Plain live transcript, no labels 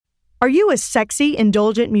Are you a sexy,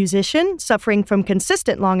 indulgent musician suffering from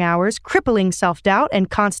consistent long hours, crippling self-doubt, and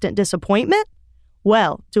constant disappointment?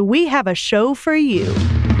 Well, do we have a show for you? Sex,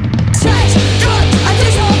 drugs, and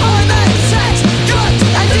disappointment. Sex, drugs,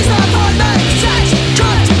 and disappointment. Sex,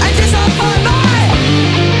 drugs, and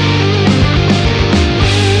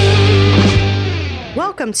disappointment.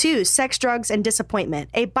 Welcome to Sex, Drugs, and Disappointment,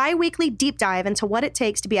 a bi-weekly deep dive into what it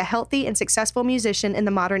takes to be a healthy and successful musician in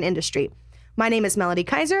the modern industry. My name is Melody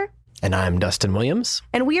Kaiser. And I'm Dustin Williams.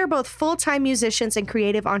 And we are both full-time musicians and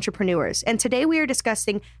creative entrepreneurs. And today we are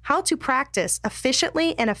discussing how to practice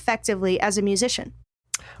efficiently and effectively as a musician.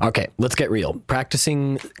 Okay, let's get real.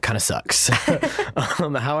 Practicing kind of sucks.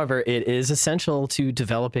 However, it is essential to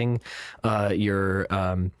developing your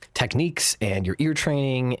techniques and your ear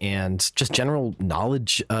training and just general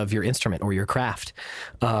knowledge of your instrument or your craft.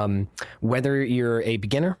 Whether you're a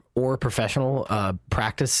beginner or professional,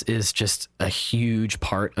 practice is just a huge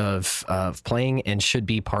part of playing and should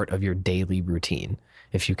be part of your daily routine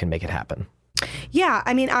if you can make it happen. Yeah,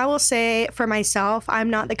 I mean, I will say for myself,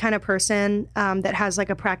 I'm not the kind of person that has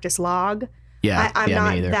like a practice log. Yeah, I'm me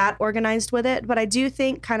not either. that organized with it, but I do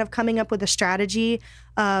think kind of coming up with a strategy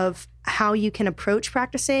of how you can approach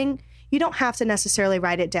practicing. You don't have to necessarily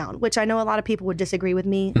write it down, which I know a lot of people would disagree with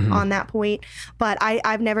me on that point, but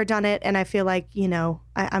I've never done it, and I feel like, you know,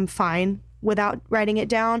 I'm fine without writing it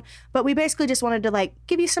down. But we basically just wanted to like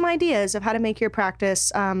give you some ideas of how to make your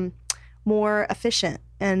practice more efficient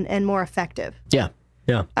and more effective. Yeah.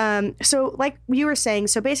 So like you were saying,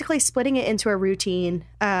 so basically splitting it into a routine,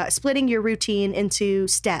 splitting your routine into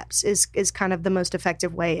steps is kind of the most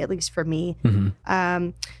effective way, at least for me.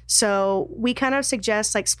 So we kind of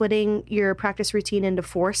suggest like splitting your practice routine into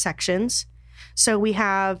 4 sections. So we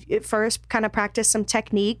have first kind of practice some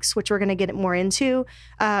techniques, which we're going to get more into,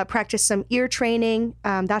 practice some ear training.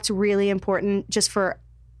 That's really important just for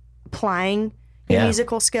applying your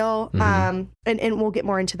musical skill, and we'll get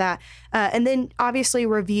more into that. And then obviously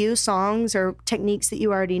review songs or techniques that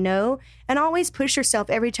you already know, and always push yourself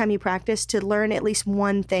every time you practice to learn at least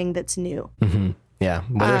one thing that's new. Yeah,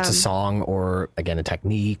 whether it's a song or, again, a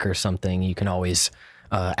technique or something, you can always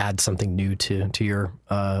add something new to your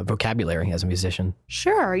vocabulary as a musician.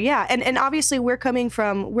 Sure, yeah. And obviously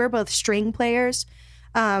we're both string players,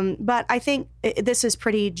 but I think this is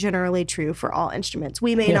pretty generally true for all instruments.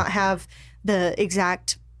 We may not have the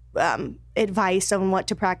exact advice on what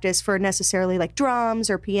to practice for necessarily like drums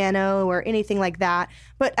or piano or anything like that.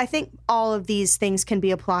 But I think all of these things can be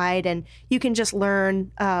applied, and you can just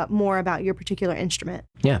learn more about your particular instrument.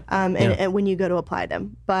 And when you go to apply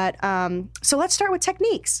them. But so let's start with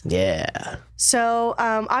techniques. Yeah. So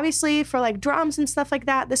obviously for like drums and stuff like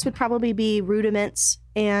that, this would probably be rudiments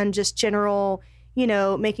and just general, you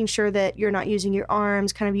know, making sure that you're not using your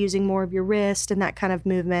arms, kind of using more of your wrist and that kind of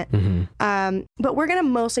movement. But we're going to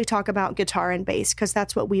mostly talk about guitar and bass because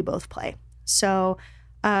that's what we both play. So,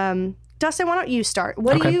 Dustin, why don't you start?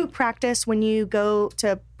 What do you practice when you go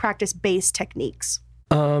to practice bass techniques?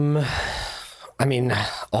 I mean,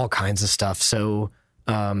 all kinds of stuff. So,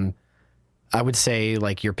 I would say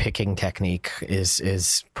like your picking technique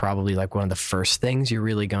is probably like one of the first things you're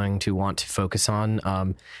really going to want to focus on.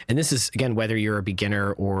 And this is, again, whether you're a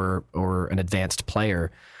beginner or an advanced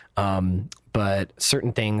player. But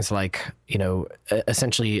certain things like, you know,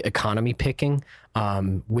 essentially economy picking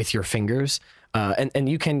with your fingers. And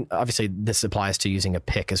you can, obviously this applies to using a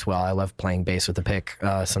pick as well. I love playing bass with a pick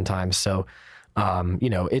sometimes. So, you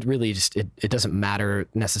know, it really just, it doesn't matter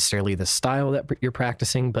necessarily the style that you're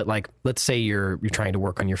practicing, but like, let's say you're trying to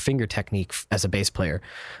work on your finger technique as a bass player.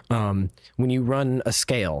 When you run a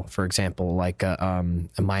scale, for example, like a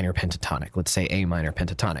minor pentatonic, let's say A minor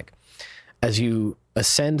pentatonic, as you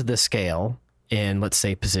ascend the scale in, let's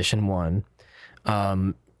say, position 1,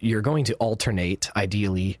 you're going to alternate,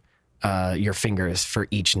 ideally, your fingers for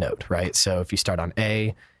each note, right? So if you start on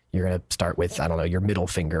A, you're going to start with, I don't know, your middle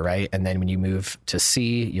finger, right? And then when you move to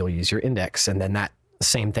C, you'll use your index. And then that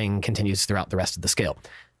same thing continues throughout the rest of the scale.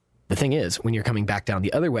 The thing is, when you're coming back down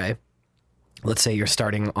the other way, let's say you're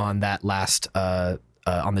starting on that last, on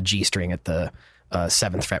the G string at the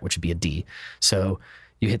 7th fret, which would be a D. So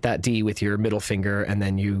you hit that D with your middle finger, and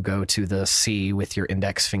then you go to the C with your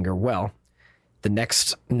index finger. Well, the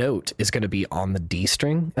next note is going to be on the D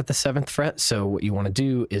string at the 7th fret. So what you want to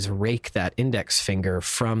do is rake that index finger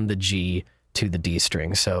from the G to the D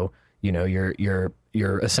string. So, you know, you're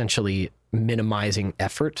essentially minimizing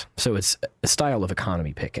effort. So it's a style of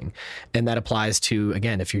economy picking. And that applies to,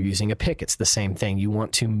 again, if you're using a pick, it's the same thing. You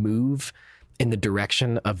want to move in the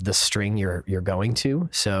direction of the string you're going to.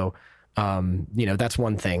 So That's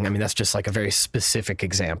one thing. I mean, that's just like a very specific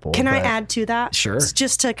example. Can I add to that? Sure. It's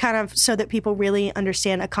just to kind of so that people really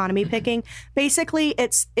understand economy picking. Basically,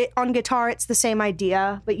 on guitar, it's the same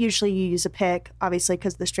idea, but usually you use a pick, obviously,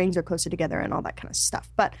 because the strings are closer together and all that kind of stuff.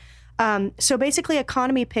 But so basically,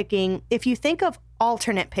 economy picking, if you think of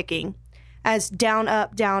alternate picking as down,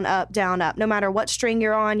 up, down, up, down, up, no matter what string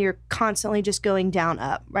you're on, you're constantly just going down,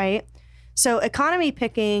 up, right? So economy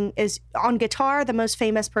picking is on guitar. The most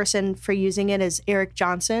famous person for using it is Eric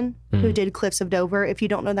Johnson, who did Cliffs of Dover. If you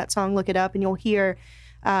don't know that song, look it up and you'll hear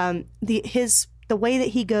the way that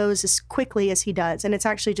he goes as quickly as he does. And it's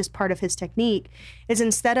actually just part of his technique is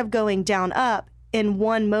instead of going down up in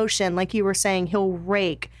one motion, like you were saying, he'll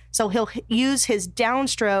rake. So he'll use his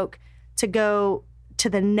downstroke to go to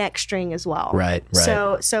the next string as well. Right.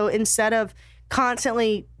 So instead of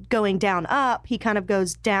constantly going down up, he kind of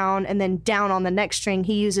goes down and then down on the next string.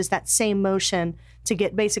 He uses that same motion to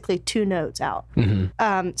get basically two notes out.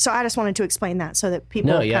 So I just wanted to explain that so that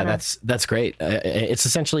people that's great. It's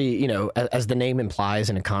essentially, as the name implies,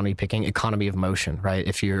 an economy picking, economy of motion, right?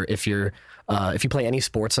 If you play any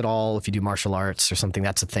sports at all, if you do martial arts or something,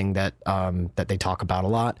 that's a thing that they talk about a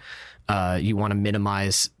lot. You want to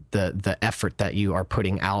minimize the effort that you are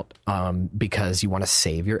putting out because you want to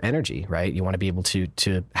save your energy, right? You want to be able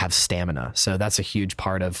to have stamina. So that's a huge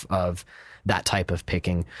part of that type of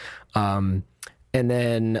picking. And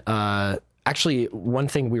then actually, one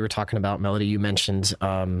thing we were talking about, Melody, you mentioned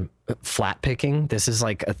flat picking. This is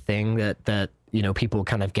like a thing that people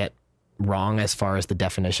kind of get wrong as far as the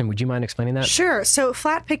definition. Would you mind explaining that? Sure. So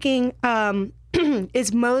flat picking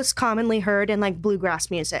is most commonly heard in like bluegrass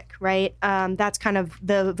music, right? That's kind of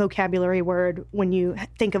the vocabulary word when you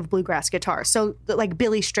think of bluegrass guitar. So like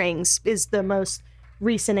Billy Strings is the most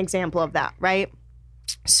recent example of that, right?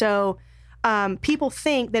 So people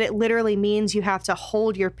think that it literally means you have to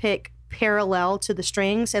hold your pick parallel to the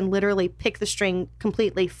strings and literally pick the string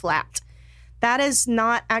completely flat. That is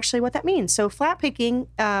not actually what that means. So flat picking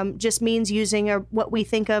just means using what we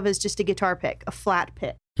think of as just a guitar pick, a flat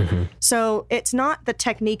pick. So it's not the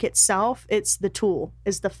technique itself, it's the tool,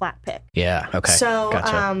 is the flat pick. Yeah, okay. So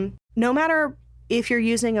Gotcha. No matter if you're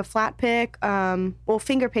using a flat pick,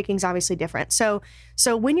 finger picking is obviously different. So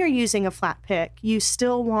when you're using a flat pick, you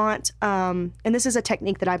still want, and this is a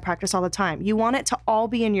technique that I practice all the time, you want it to all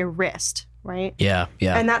be in your wrist, right? Yeah.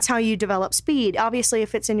 And that's how you develop speed. Obviously,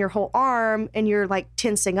 if it's in your whole arm and you're like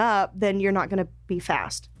tensing up, then you're not going to be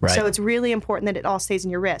fast. Right. So it's really important that it all stays in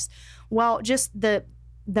your wrist. Well, just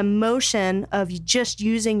the motion of just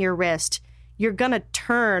using your wrist, you're going to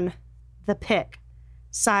turn the pick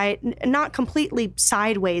not completely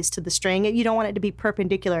sideways to the string. You don't want it to be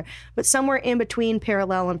perpendicular, but somewhere in between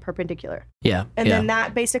parallel and perpendicular. Yeah. And then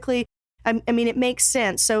that basically, I mean, it makes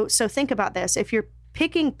sense. So think about this. If you're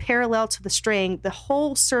picking parallel to the string, the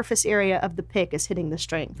whole surface area of the pick is hitting the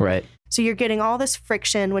string. Right. So you're getting all this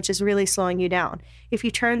friction, which is really slowing you down. If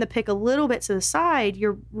you turn the pick a little bit to the side,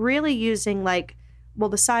 you're really using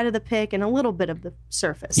the side of the pick and a little bit of the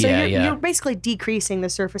surface. So you're basically decreasing the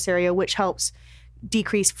surface area, which helps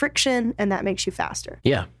decrease friction, and that makes you faster.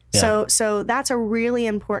 Yeah. So that's a really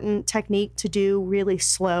important technique to do really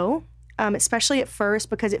slow, especially at first,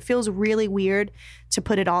 because it feels really weird to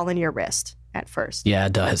put it all in your wrist at first. Yeah,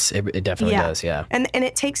 it does. It definitely does. Yeah. And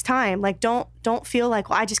it takes time. Like don't feel like,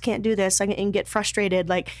 well, I just can't do this and get frustrated.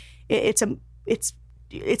 Like it's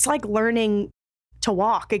like learning to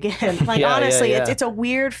walk again. Like honestly, it's a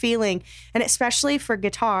weird feeling. And especially for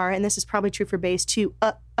guitar, and this is probably true for bass too,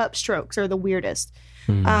 up strokes are the weirdest.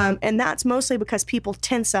 And that's mostly because people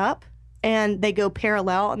tense up and they go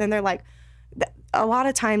parallel, and then they're like, a lot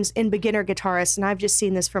of times in beginner guitarists, and I've just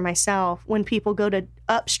seen this for myself, when people go to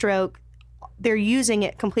upstroke, they're using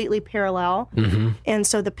it completely parallel. And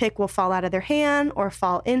so the pick will fall out of their hand or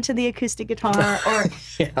fall into the acoustic guitar or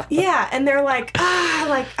and they're like,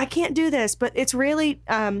 I can't do this. But it's really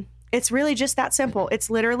just that simple. It's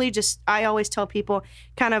literally just, I always tell people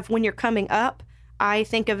kind of when you're coming up, I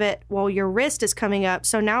think of it, well, your wrist is coming up.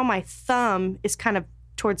 So now my thumb is kind of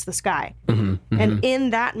towards the sky. And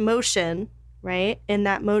in that motion, right? In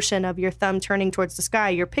that motion of your thumb turning towards the sky,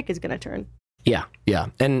 your pick is going to turn. Yeah.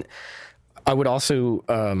 And I would also,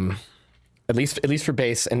 at least for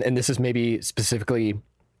bass, and this is maybe specifically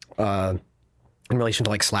in relation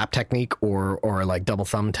to like slap technique or like double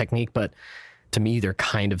thumb technique, but to me they're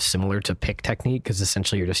kind of similar to pick technique because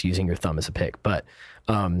essentially you're just using your thumb as a pick. But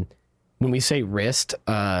when we say wrist,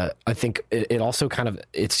 I think it also kind of,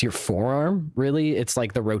 it's your forearm, really. It's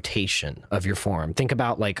like the rotation of your forearm. Think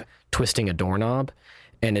about like twisting a doorknob.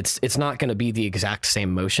 And it's not going to be the exact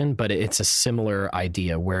same motion, but it's a similar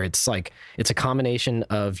idea where it's a combination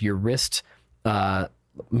of your wrist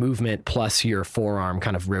movement plus your forearm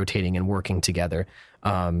kind of rotating and working together.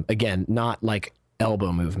 Again, not like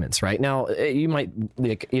elbow movements. Right now, you might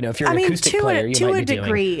if you're an acoustic player, you might be to a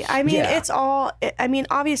degree. doing, I mean, it's all. I mean,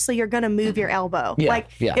 obviously, you're going to move your elbow.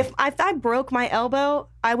 If I broke my elbow,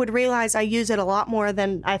 I would realize I use it a lot more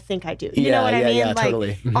than I think I do. You know what I mean? Yeah, like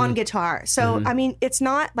totally. on guitar. So I mean, it's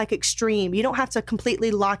not like extreme. You don't have to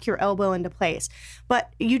completely lock your elbow into place,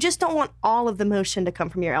 but you just don't want all of the motion to come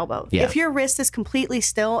from your elbow. Yeah. If your wrist is completely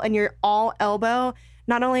still and you're all elbow,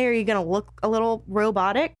 not only are you going to look a little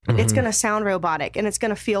robotic, it's going to sound robotic and it's going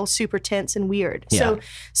to feel super tense and weird. Yeah.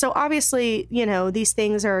 So obviously, these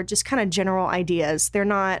things are just kind of general ideas. They're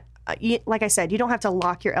not, like I said, you don't have to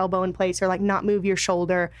lock your elbow in place or like not move your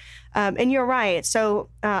shoulder. And you're right. So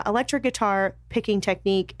electric guitar picking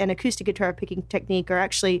technique and acoustic guitar picking technique are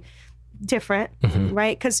actually different,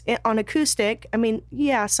 right? Because on acoustic, I mean,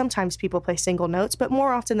 sometimes people play single notes, but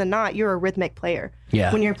more often than not, you're a rhythmic player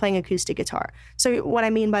when you're playing acoustic guitar. So what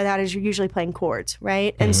I mean by that is you're usually playing chords,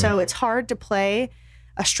 right? And so it's hard to play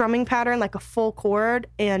a strumming pattern like a full chord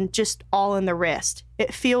and just all in the wrist.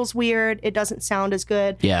 It feels weird. It doesn't sound as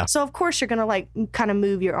good. Yeah. So of course you're gonna like kind of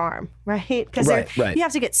move your arm, right? Because you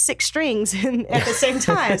have to get 6 strings at the same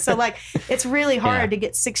time. So like it's really hard to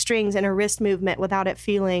get 6 strings in a wrist movement without it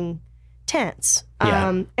feeling tense.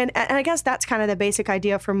 And I guess that's kind of the basic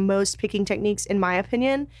idea for most picking techniques, in my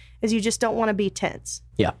opinion, is you just don't want to be tense.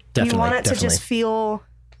 Yeah, definitely. You want it to just feel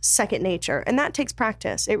second nature. And that takes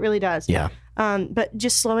practice. It really does. Yeah. But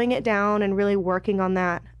just slowing it down and really working on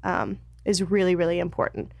that is really, really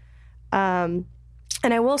important. And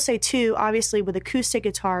I will say too, obviously with acoustic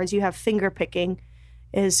guitars, you have finger picking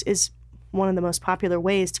is one of the most popular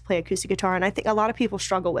ways to play acoustic guitar. And I think a lot of people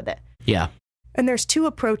struggle with it. Yeah. And there's 2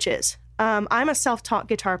 approaches. I'm a self-taught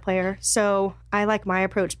guitar player, so I like my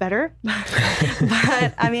approach better.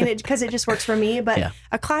 But I mean, because it just works for me. But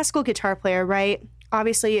a classical guitar player, right?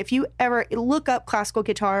 Obviously, if you ever look up classical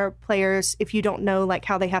guitar players, if you don't know like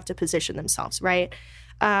how they have to position themselves, right?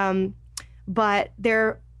 But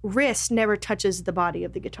their wrist never touches the body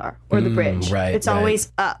of the guitar or the bridge. It's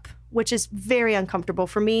always up, which is very uncomfortable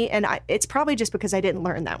for me. And it's probably just because I didn't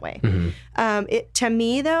learn that way. To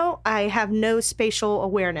me, though, I have no spatial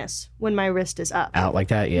awareness when my wrist is up. Out like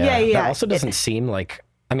that, yeah. That also doesn't seem like,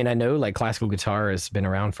 I mean, I know like classical guitar has been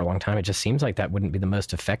around for a long time. It just seems like that wouldn't be the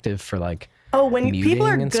most effective for like when people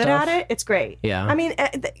are good stuff. at it, it's great. Yeah. I mean,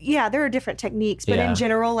 there are different techniques, but in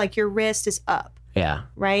general, like your wrist is up. Yeah.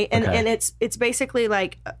 Right. And it's basically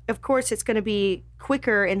like, of course, it's going to be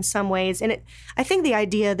quicker in some ways. And I think the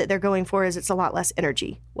idea that they're going for is it's a lot less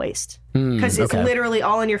energy waste because it's literally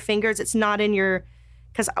all in your fingers. It's not in your,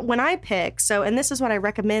 because when I pick, and this is what I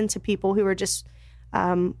recommend to people who are just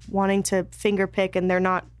wanting to finger pick and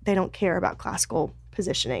they don't care about classical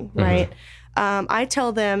positioning. Right. I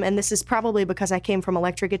tell them, and this is probably because I came from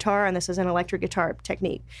electric guitar and this is an electric guitar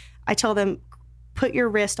technique. I tell them, put your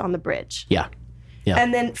wrist on the bridge. Yeah.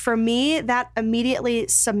 And then for me, that immediately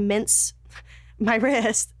cements my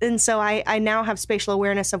wrist. And so I now have spatial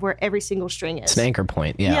awareness of where every single string is. It's an anchor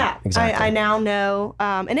point. Yeah, exactly. I now know.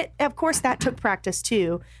 And of course, that took practice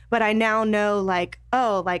too. But I now know like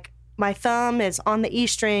my thumb is on the E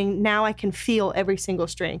string. Now I can feel every single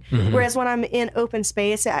string. Whereas when I'm in open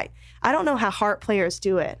space, I don't know how harp players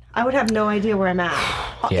do it. I would have no idea where I'm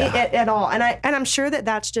at at all. And I'm sure that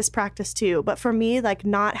that's just practice too. But for me, like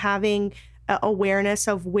not having awareness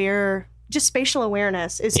of where, just spatial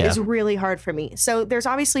awareness is really hard for me. So there's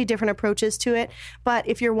obviously different approaches to it, but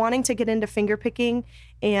if you're wanting to get into finger picking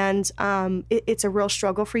and it's a real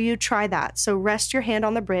struggle for you, try that. So rest your hand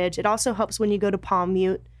on the bridge. It also helps when you go to palm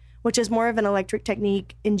mute, which is more of an electric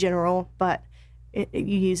technique in general, but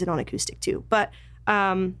you use it on acoustic too. But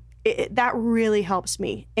that really helps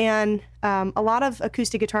me. And a lot of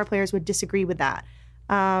acoustic guitar players would disagree with that.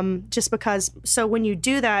 Just because, so when you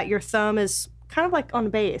do that, your thumb is kind of like on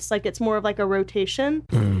bass, like it's more of like a rotation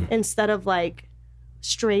instead of like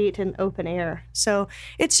straight and open air. So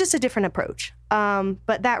it's just a different approach.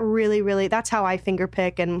 But that really, that's how I finger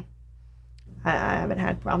pick, and I haven't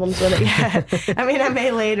had problems with it yet. I mean, I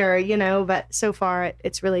may later, but so far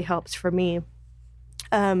it's really helped for me.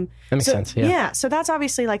 That makes sense. Yeah. So that's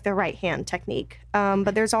obviously like the right hand technique.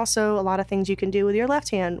 But there's also a lot of things you can do with your left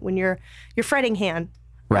hand when your fretting hand.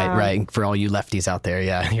 Right. For all you lefties out there,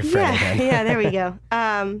 your fretting hand. Yeah, there we go.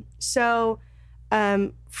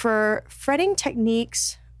 For fretting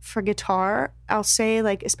techniques for guitar, I'll say,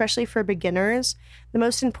 like, especially for beginners, the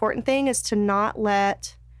most important thing is to not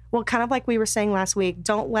let, kind of like we were saying last week,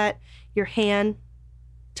 don't let your hand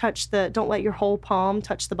don't let your whole palm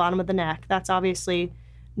touch the bottom of the neck. That's obviously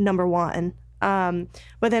number one.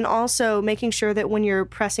 But then also making sure that when you're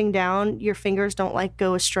pressing down, your fingers don't like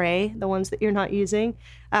go astray, the ones that you're not using,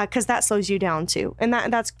 because that slows you down too. And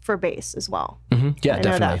that's for bass as well. Mm-hmm. Yeah, I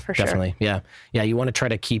definitely. know that for Definitely. sure. Yeah. Yeah. You want to try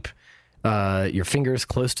to keep your fingers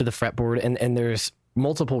close to the fretboard. And there's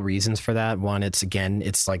multiple reasons for that. One,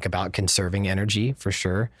 it's like about conserving energy for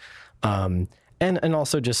sure. And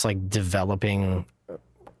also just like developing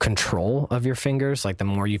control of your fingers. Like the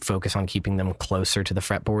more you focus on keeping them closer to the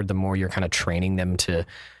fretboard, the more you're kind of training them to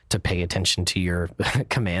pay attention to your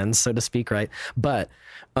commands, so to speak. Right. But,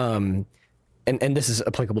 and this is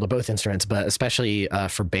applicable to both instruments, but especially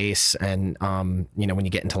for bass and, when you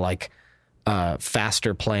get into like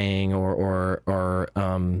faster playing or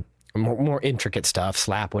more intricate stuff,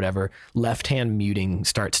 slap, whatever, left hand muting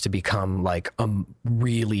starts to become like a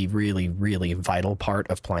really, really, really vital part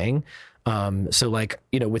of playing. So like,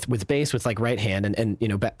 with bass, with like right hand and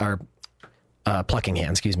plucking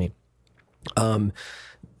hand, excuse me.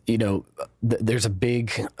 There's a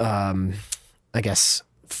big, I guess,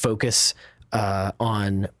 focus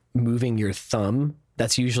on moving your thumb.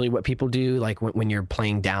 That's usually what people do. Like when you're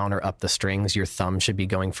playing down or up the strings, your thumb should be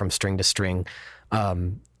going from string to string,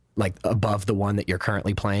 like above the one that you're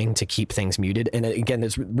currently playing to keep things muted. And again,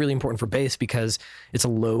 it's really important for bass because it's a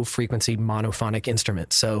low frequency monophonic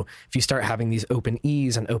instrument. So if you start having these open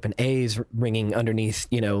E's and open A's ringing underneath,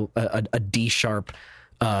 a D sharp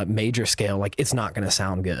major scale, like it's not going to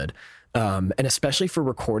sound good. And especially for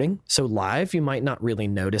recording. So live, you might not really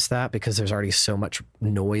notice that because there's already so much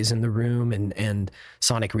noise in the room and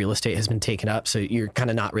sonic real estate has been taken up. So you're kind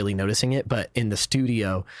of not really noticing it. But in the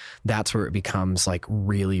studio, that's where it becomes like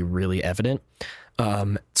really, really evident.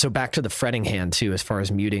 So back to the fretting hand too, as far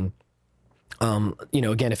as muting,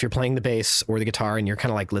 again, if you're playing the bass or the guitar and you're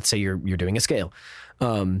kind of like, let's say you're doing a scale,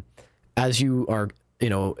 as you are,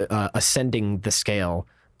 ascending the scale,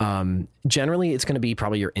 generally it's going to be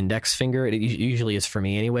probably your index finger. It usually is for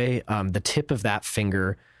me anyway. The tip of that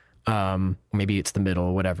finger, maybe it's the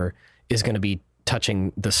middle, whatever, is going to be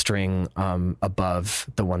touching the string, above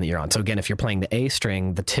the one that you're on. So again, if you're playing the A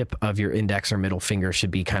string, the tip of your index or middle finger should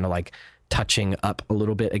be kind of like touching up a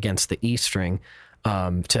little bit against the E string,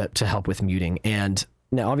 to help with muting. And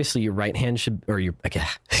now, obviously, your right hand your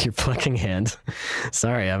plucking hand.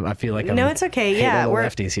 Sorry, I feel like I'm it's okay. Yeah, we're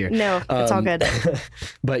lefties here. No, it's all good.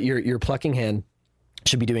 But your plucking hand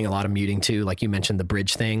should be doing a lot of muting too. Like you mentioned, the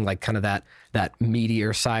bridge thing, like kind of that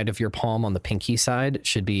meatier side of your palm on the pinky side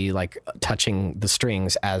should be like touching the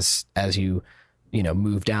strings as you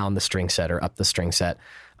move down the string set or up the string set,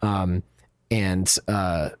 and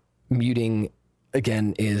muting.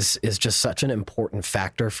 Again, is just such an important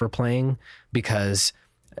factor for playing because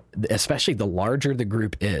especially the larger the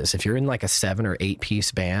group is, if you're in like a 7 or 8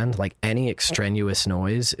 piece band, like any extraneous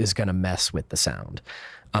noise is going to mess with the sound.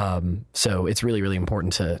 So it's really, really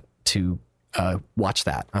important to watch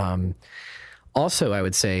that. Also, I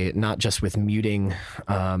would say not just with muting,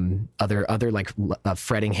 other like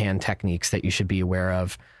fretting hand techniques that you should be aware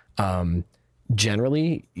of.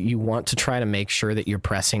 Generally, you want to try to make sure that you're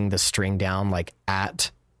pressing the string down like at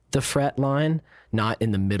the fret line, not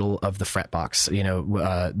in the middle of the fret box,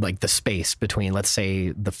 like the space between, let's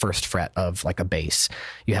say, the first fret of like a bass.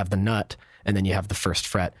 You have the nut and then you have the first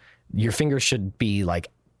fret. Your fingers should be like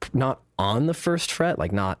not on the first fret,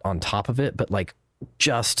 like not on top of it, but like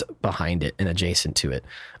just behind it and adjacent to it,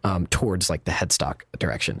 towards like the headstock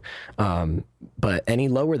direction. But any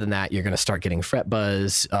lower than that, you're going to start getting fret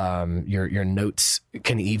buzz. Your notes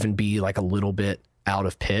can even be like a little bit out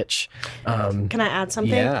of pitch. Can I add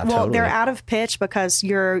something? Yeah, well, totally. They're out of pitch because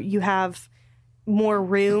you have more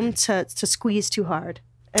room to squeeze too hard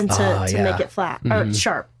and to make it flat or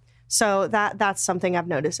sharp. So that's something I've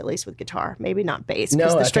noticed, at least with guitar. Maybe not bass,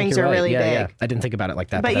 because the strings are really big. Yeah. I didn't think about it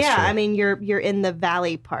like that. But that's yeah, true. I mean, you're in the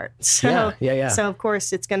valley part. So yeah. So of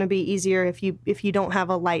course it's going to be easier if you don't have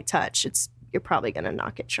a light touch. You're probably going to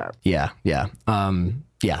knock it sharp. Yeah,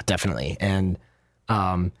 definitely. And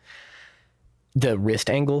the wrist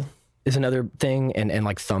angle is another thing, and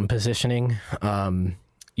like thumb positioning.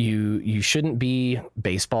 You shouldn't be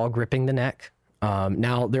baseball gripping the neck.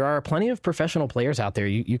 Now there are plenty of professional players out there.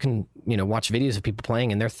 You can, watch videos of people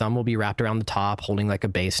playing and their thumb will be wrapped around the top holding like a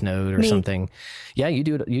bass note or something. Yeah, you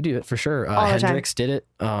do it for sure. Hendrix did it.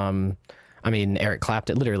 Eric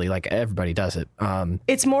Clapton, literally, like everybody does it.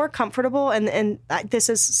 It's more comfortable, and this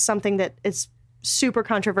is something that is super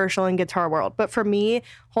controversial in guitar world. But for me,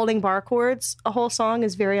 holding bar chords a whole song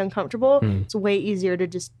is very uncomfortable. It's way easier to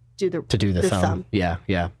just do the thumb.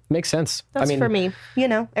 Yeah. Makes sense. That's for me.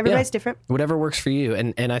 Everybody's different. Whatever works for you.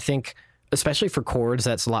 And I think especially for chords,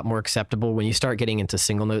 that's a lot more acceptable. When you start getting into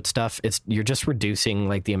single note stuff, you're just reducing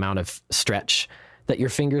like the amount of stretch that your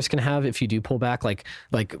fingers can have if you do pull back. Like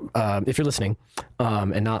if you're listening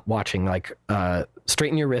and not watching, like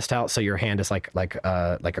straighten your wrist out so your hand is like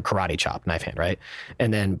a karate chop, knife hand, right?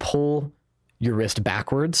 And then pull your wrist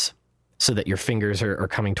backwards so that your fingers are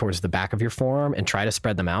coming towards the back of your forearm, and try to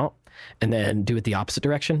spread them out. And then do it the opposite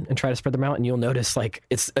direction and try to spread them out. And you'll notice like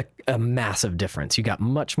it's a massive difference. You got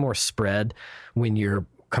much more spread when you're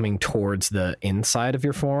coming towards the inside of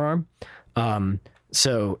your forearm.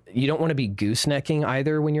 So you don't want to be goosenecking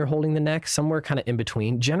either when you're holding the neck, somewhere kind of in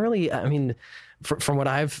between. Generally, I mean, from what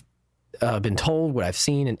I've been told, what I've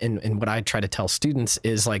seen, and what I try to tell students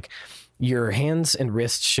is like your hands and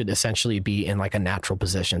wrists should essentially be in like a natural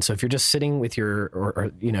position. So if you're just sitting with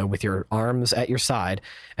or with your arms at your side,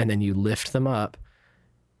 and then you lift them up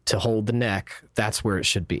to hold the neck, that's where it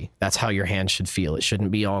should be. That's how your hand should feel. It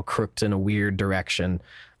shouldn't be all crooked in a weird direction.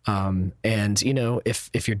 And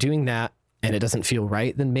if you're doing that and it doesn't feel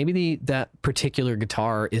right, then maybe that particular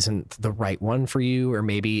guitar isn't the right one for you, or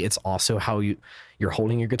maybe it's also how you're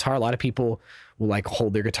holding your guitar. A lot of people will like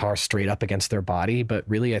hold their guitar straight up against their body, but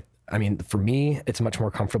really, I mean, for me, it's much more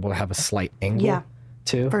comfortable to have a slight angle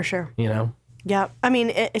too. For sure. Yeah. I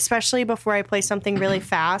mean, especially before I play something really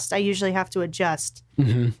fast, I usually have to adjust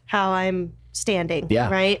how I'm standing. Yeah.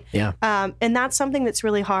 Right. Yeah. And that's something that's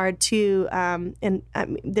really hard to, and I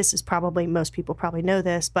mean, this is probably, most people probably know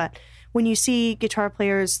this, but when you see guitar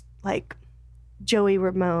players like Joey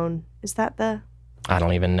Ramone, is that I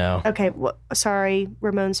don't even know. Okay, sorry,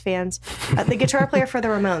 Ramones fans. The guitar player for the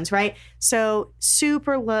Ramones, right? So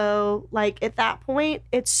super low. Like at that point,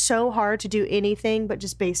 it's so hard to do anything but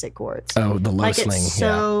just basic chords. Oh, the low sling. It's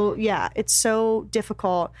so it's so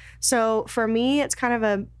difficult. So for me, it's kind of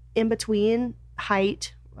a in between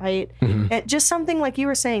height, right? And just something like you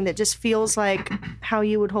were saying that just feels like how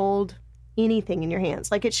you would hold anything in your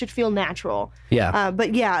hands. Like it should feel natural. Yeah.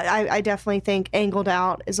 But yeah, I definitely think angled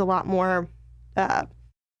out is a lot more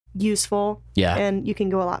useful. Yeah. And you can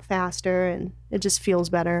go a lot faster and it just feels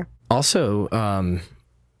better. Also,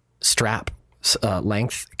 strap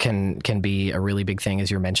length can be a really big thing, as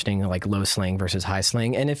you're mentioning, like low sling versus high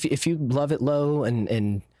sling. And if you love it low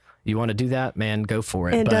and you want to do that, man, go for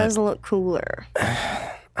it. It does look cooler.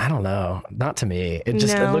 I don't know. Not to me. It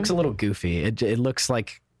looks a little goofy. It looks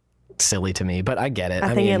like silly to me, but I get it.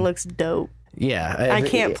 I think it looks dope. Yeah. I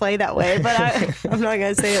can't play that way, but I'm not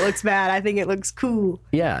going to say it looks bad. I think it looks cool.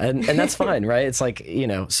 Yeah. And that's fine, right? It's like,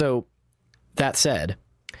 so that said,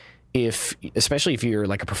 especially if you're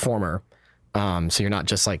like a performer, so you're not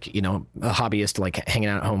just like, a hobbyist, like hanging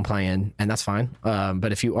out at home playing, and that's fine.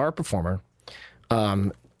 But if you are a performer,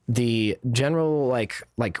 the general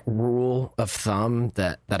like rule of thumb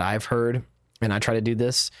that I've heard, and I try to do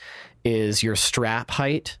this, is your strap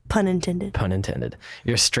height. Pun intended. Pun intended.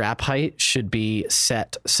 Your strap height should be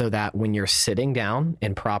set so that when you're sitting down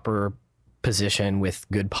in proper position with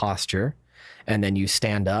good posture, and then you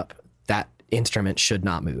stand up, that instrument should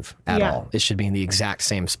not move at all. It should be in the exact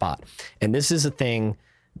same spot. And this is a thing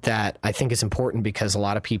that I think is important, because a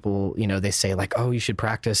lot of people, they say like, oh, you should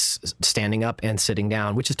practice standing up and sitting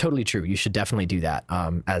down, which is totally true. You should definitely do that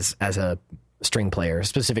as a string player,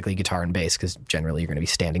 specifically guitar and bass, because generally you're going to be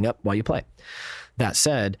standing up while you play. That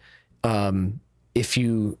said, if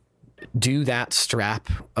you do that strap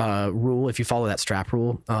rule, if you follow that strap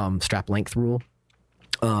rule, strap length rule,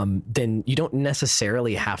 then you don't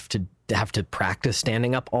necessarily have to practice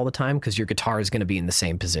standing up all the time, because your guitar is going to be in the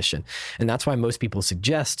same position. And that's why most people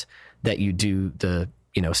suggest that you do the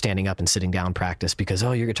standing up and sitting down practice, because,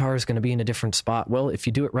 your guitar is going to be in a different spot. Well, if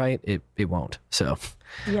you do it right, it won't. So,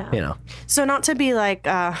 So not to be like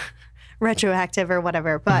retroactive or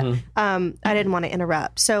whatever, but I didn't want to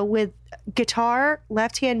interrupt. So with guitar,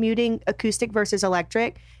 left hand muting, acoustic versus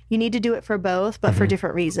electric, you need to do it for both, but for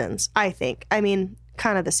different reasons, I think. I mean,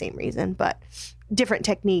 kind of the same reason, but different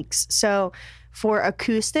techniques. So for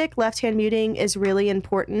acoustic, left hand muting is really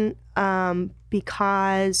important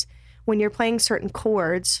because when you're playing certain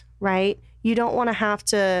chords, right, you don't want to have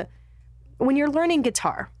to, when you're learning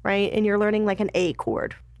guitar, right, and you're learning like an A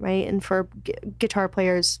chord, right, and for guitar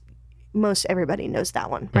players, most everybody knows that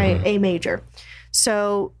one, right, A major.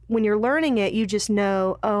 So when you're learning it, you just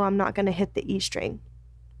know, oh, I'm not going to hit the E string,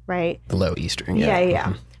 right? The low E string.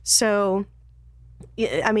 Yeah. So,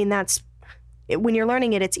 I mean, when you're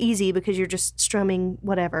learning it, it's easy because you're just strumming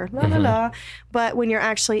whatever, la la la. But when you're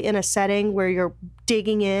actually in a setting where you're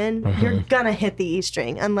digging in, you're gonna hit the E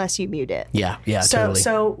string unless you mute it. Yeah, totally.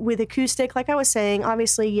 So with acoustic, like I was saying,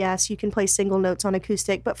 obviously, yes, you can play single notes on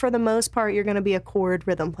acoustic, but for the most part, you're gonna be a chord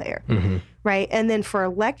rhythm player, right? And then for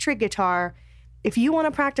electric guitar, if you want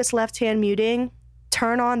to practice left-hand muting,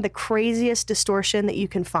 turn on the craziest distortion that you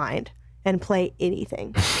can find and play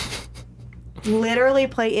anything. Literally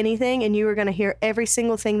play anything, and you are going to hear every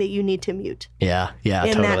single thing that you need to mute. Yeah, in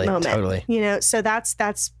totally, that moment. totally. You know, so that's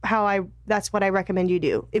what I recommend you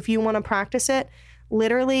do. If you want to practice it,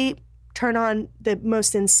 literally turn on the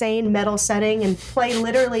most insane metal setting and play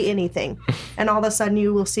literally anything, and all of a sudden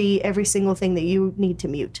you will see every single thing that you need to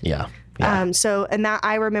mute. Yeah. So, and that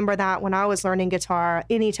I remember that when I was learning guitar,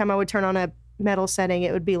 anytime I would turn on a metal setting,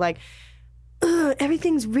 it would be like, ugh,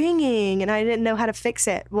 everything's ringing, and I didn't know how to fix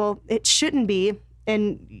it. Well, it shouldn't be,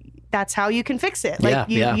 and that's how you can fix it. Like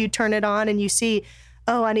you turn it on and you see,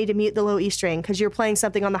 oh, I need to mute the low E string because you're playing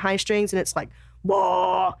something on the high strings and it's like,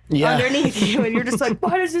 whoa, underneath you, and you're just like,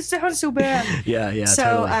 why does this sound so bad? Yeah.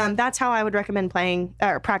 So totally. that's how I would recommend playing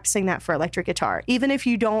or practicing that for electric guitar. Even if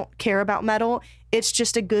you don't care about metal, it's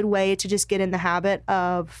just a good way to just get in the habit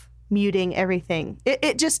of muting everything.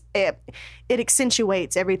 It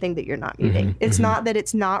accentuates everything that you're not muting. It's not that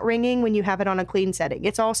it's not ringing when you have it on a clean setting.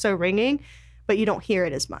 It's also ringing, but you don't hear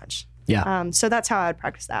it as much. Yeah. So that's how I'd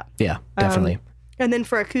practice that. Yeah, definitely. And then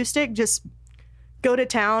for acoustic, just go to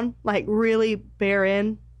town, like really bear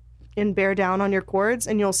in and bear down on your chords,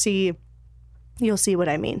 and you'll see what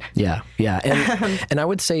I mean. Yeah. And I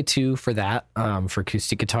would say too, for that, for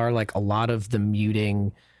acoustic guitar, like a lot of the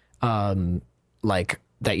muting, like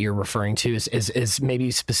that you're referring to is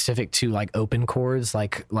maybe specific to like open chords,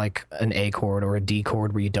 like an A chord or a D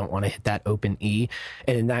chord where you don't want to hit that open E.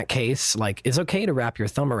 And in that case, like it's okay to wrap your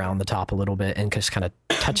thumb around the top a little bit and just kind of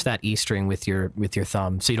touch that E string with your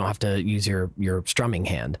thumb, so you don't have to use your strumming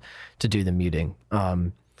hand to do the muting.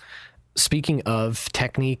 Speaking of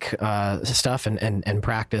technique stuff and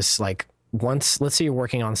practice, like once, let's say you're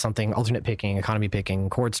working on something, alternate picking, economy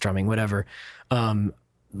picking, chord strumming, whatever,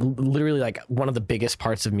 literally like one of the biggest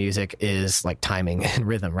parts of music is like timing and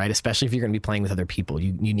rhythm, right? Especially if you're going to be playing with other people,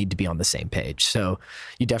 you need to be on the same page. So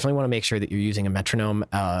you definitely want to make sure that you're using a metronome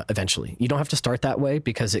eventually. You don't have to start that way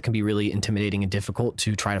because it can be really intimidating and difficult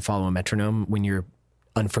to try to follow a metronome when you're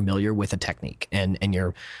unfamiliar with a technique and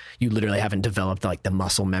you literally haven't developed like the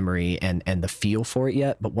muscle memory and the feel for it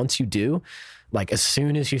yet. But once you do, like as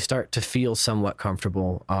soon as you start to feel somewhat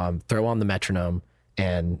comfortable, throw on the metronome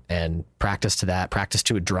and practice to that, practice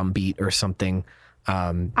to a drum beat or something.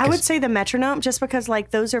 I would say the metronome, just because like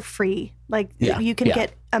those are free. Like you can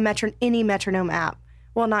get any metronome app.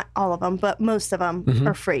 Well, not all of them, but most of them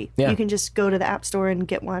are free. Yeah. You can just go to the app store and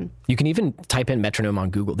get one. You can even type in metronome on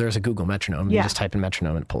Google. There's a Google metronome. You just type in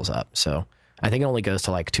metronome and it pulls up. So I think it only goes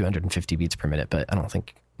to like 250 beats per minute, but I don't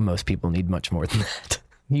think most people need much more than that.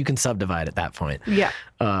 You can subdivide at that point. Yeah.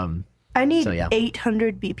 I need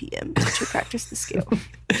 800 BPM to practice the scale.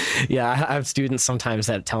 I have students sometimes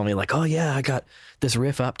that tell me like, oh yeah, I got this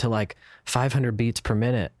riff up to like 500 beats per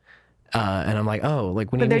minute. And I'm like, oh,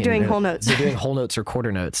 like when but they're doing whole notes. They're doing whole notes or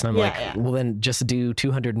quarter notes. And I'm well, then just do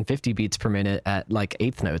 250 beats per minute at like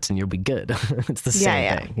eighth notes and you'll be good. It's the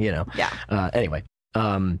same thing, you know? Yeah. Anyway,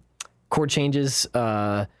 chord changes,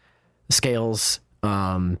 scales,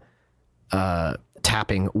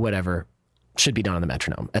 tapping, whatever, should be done on the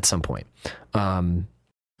metronome at some point.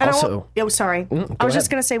 Also, sorry. I was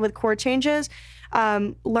just going to say with chord changes,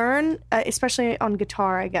 learn, especially on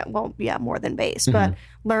guitar, I get, more than bass, but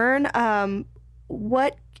learn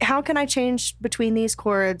how can I change between these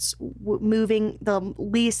chords, moving the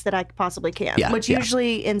least that I possibly can, which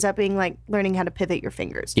usually ends up being like learning how to pivot your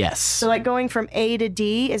fingers. Yes. So like going from A to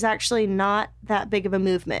D is actually not that big of a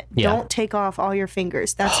movement. Yeah. Don't take off all your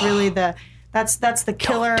fingers. That's really that's the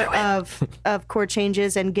killer of chord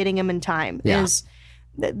changes and getting them in time. Is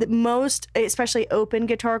the most, especially open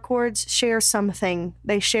guitar chords, share something.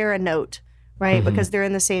 They share a note, right? Because they're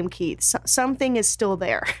in the same key. Something is still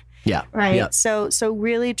there. Yeah. Right. Yeah. So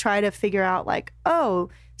really try to figure out like, oh,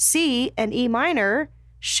 C and E minor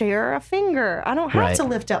share a finger. I don't have to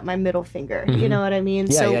lift up my middle finger. You know what I mean?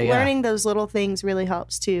 Yeah, so learning those little things really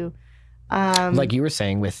helps too. Like you were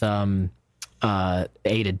saying with A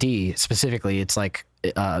to D specifically, it's like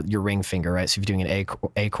your ring finger, right? So if you're doing an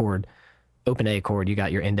A chord, open A chord, you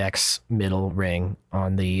got your index middle ring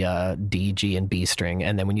on the D, G, and B string.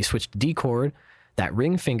 And then when you switch to D chord, that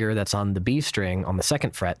ring finger that's on the B string on the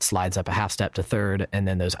second fret slides up a half step to third, and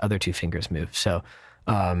then those other two fingers move. So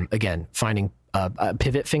Again, finding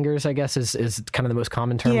pivot fingers, I guess, is kind of the most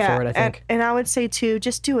common term for it, I think. And I would say too,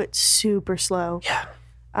 just do it super slow. Yeah.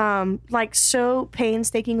 Like so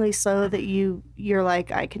painstakingly slow that you're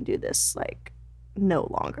like, I can do this like no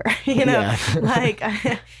longer, you know, like,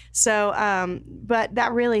 but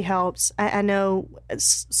that really helps. I know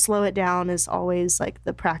slow it down is always like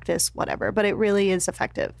the practice, whatever, but it really is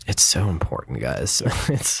effective. It's so important, guys.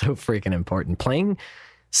 It's so freaking important. Playing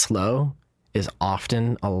slow is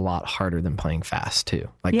often a lot harder than playing fast too.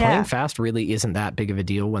 Like playing fast really isn't that big of a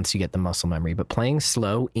deal once you get the muscle memory, but playing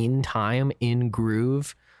slow in time, in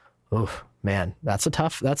groove, oh man, that's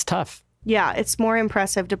tough. Yeah, it's more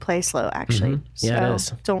impressive to play slow, actually. Yeah, so it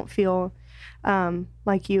is. Don't feel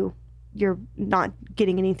like you're not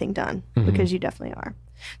getting anything done, because you definitely are.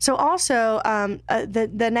 So also,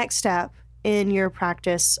 the next step in your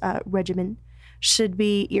practice regimen should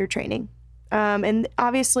be ear training. And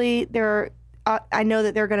obviously, I know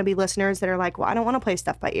that there are going to be listeners that are like, well, I don't want to play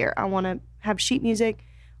stuff by ear. I want to have sheet music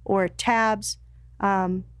or tabs.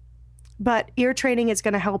 But ear training is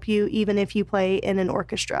going to help you even if you play in an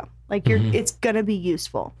orchestra. Like it's going to be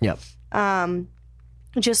useful. Yep.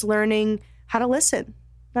 Just learning how to listen.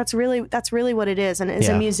 That's really what it is. And as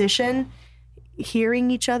a musician,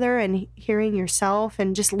 hearing each other and hearing yourself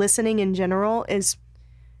and just listening in general is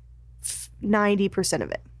 90%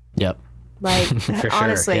 of it. Yep. Like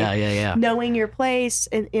honestly, yeah. Knowing your place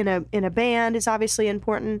in a band is obviously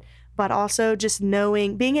important, but also just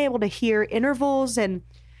being able to hear intervals and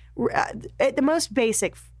at the most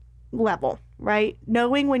basic level, right?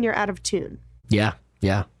 Knowing when you're out of tune. Yeah.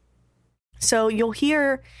 So you'll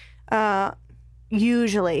hear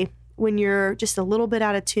usually when you're just a little bit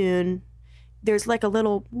out of tune, there's like a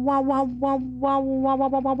little wah wah wah wah wah wah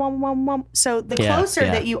wah wah wah wah wah. So the closer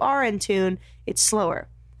that you are in tune, it's slower.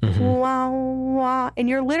 Wah wah, and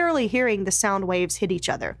you're literally hearing the sound waves hit each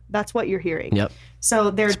other. That's what you're hearing. Yep. So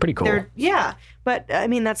It's pretty cool. But I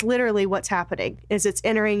mean that's literally what's happening. Is it's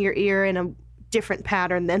entering your ear in a different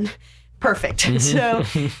pattern than perfect.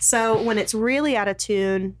 So when it's really out of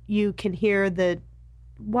tune, you can hear the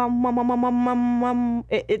wum, wum, wum, wum, wum, wum, wum.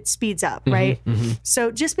 It speeds up, right? So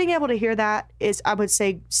just being able to hear that is, I would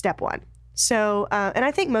say, step one. So, and I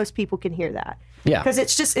think most people can hear that. Yeah. Because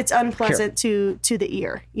it's unpleasant to the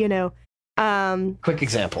ear, you know. Quick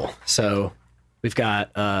example. So we've got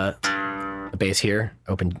a bass here,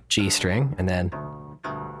 open G string, and then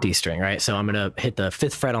D string, right? So I'm going to hit the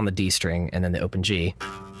 5th fret on the D string and then the open G.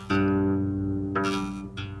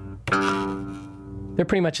 They're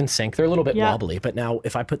pretty much in sync. They're a little bit wobbly, but now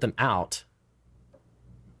if I put them out,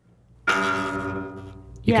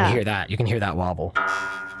 you can hear that. You can hear that wobble.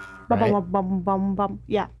 Right? Bum, bum, bum.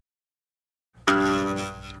 Yeah.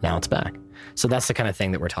 Now it's back. So that's the kind of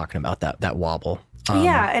thing that we're talking about, that wobble.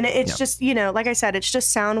 And it's just, you know, like I said, it's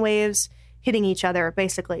just sound waves hitting each other,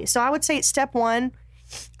 basically. So I would say step one,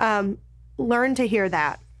 learn to hear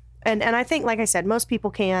that. And I think, like I said, most people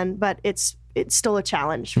can, but it's still a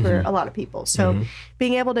challenge for a lot of people. So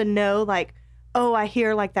being able to know, like, oh, I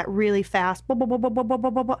hear like that really fast,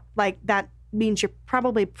 like that means you're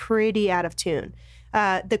probably pretty out of tune.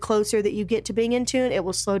 The closer that you get to being in tune, it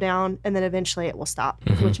will slow down, and then eventually it will stop,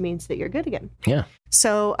 which means that you're good again. Yeah.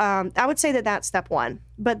 So I would say that that's step one.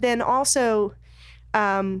 But then also,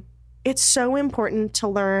 it's so important to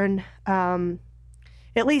learn,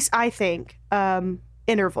 at least I think,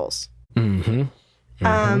 intervals.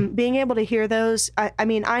 Being able to hear those. I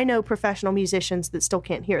mean, I know professional musicians that still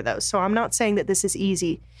can't hear those. So I'm not saying that this is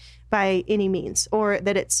easy by any means, or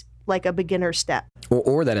that it's like a beginner step.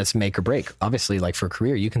 Or that it's make or break. Obviously, like for a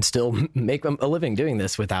career, you can still make a living doing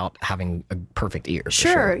this without having a perfect ear.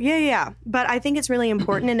 Sure. Yeah. But I think it's really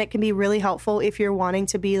important, and it can be really helpful if you're wanting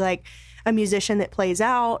to be like a musician that plays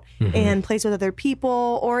out and plays with other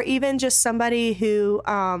people, or even just somebody who,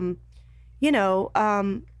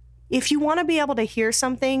 if you want to be able to hear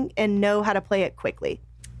something and know how to play it quickly.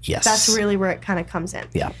 Yes. That's really where it kind of comes in.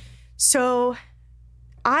 Yeah. So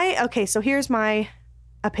so here's my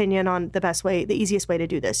opinion on the easiest way to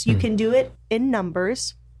do this. You can do it in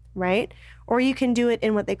numbers, right? Or you can do it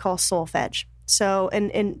in what they call solfege. So,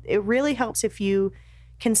 and it really helps if you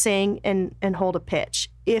can sing and hold a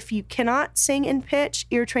pitch. If you cannot sing in pitch,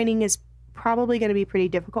 ear training is probably going to be pretty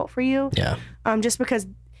difficult for you. Yeah. Just because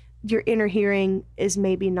your inner hearing is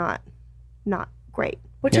maybe not great,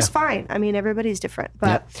 which is fine. I mean, everybody's different.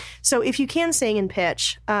 But so if you can sing in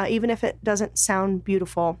pitch, even if it doesn't sound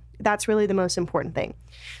beautiful, that's really the most important thing.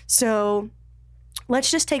 So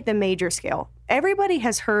let's just take the major scale. Everybody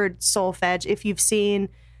has heard solfege if you've seen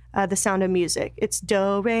The Sound of Music. It's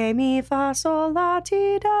do, re, mi, fa, sol, la,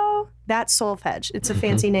 ti, do. That's solfege. It's a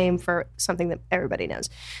fancy name for something that everybody knows.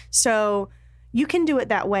 So you can do it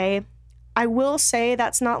that way. I will say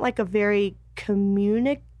that's not like a very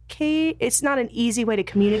it's not an easy way to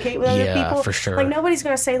communicate with other people. Yeah, for sure. Like nobody's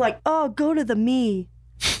going to say like, oh, go to the mi.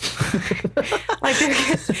 Like they're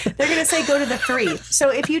going to say go to the 3. So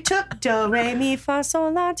if you took do, re, mi, fa,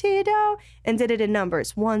 sol, la, ti, do and did it in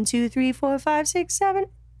numbers 1, 2, 3, 4, 5, 6, 7,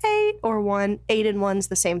 8 or 8 and 1's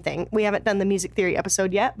the same thing. We haven't done the music theory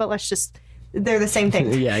episode yet, but they're the same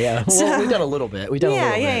thing. Yeah. Well, So, we've done a little bit.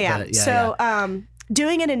 But so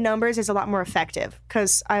doing it in numbers is a lot more effective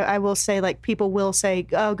because I will say like people will say,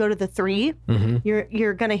 oh, go to the 3.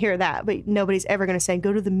 You're going to hear that, but nobody's ever going to say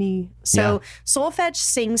go to the mi. So solfege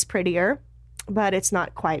sings prettier, but it's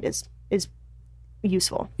not quite as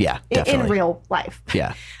useful. Yeah, definitely. In real life.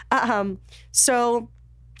 Yeah. So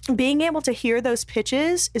being able to hear those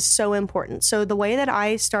pitches is so important. So the way that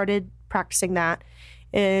I started practicing that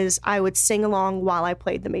is I would sing along while I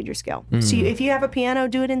played the major scale. So if you have a piano,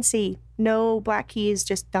 do it in C. No black keys,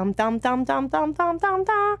 just dum, dum, dum, dum, dum, dum, dum,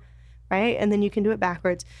 dum, right? And then you can do it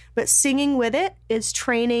backwards. But singing with it is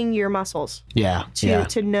training your muscles.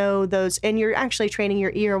 To know those, and you're actually training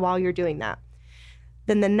your ear while you're doing that.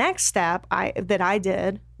 Then the next step that I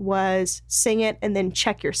did was sing it and then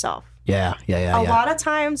check yourself. A lot of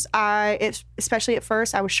times, especially at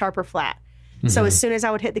first, I was sharp or flat. So as soon as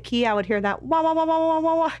I would hit the key, I would hear that wah, wah, wah, wah, wah,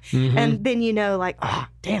 wah, wah. And then like, oh,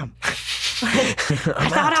 damn. I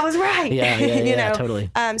thought I was right. Yeah,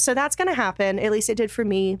 totally. So that's going to happen. At least it did for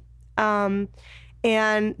me. And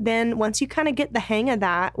then once you kind of get the hang of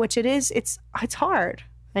that, which it's hard,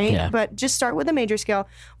 right? Yeah. But just start with the major scale.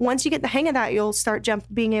 Once you get the hang of that, you'll start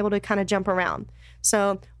being able to kind of jump around.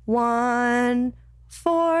 So 1,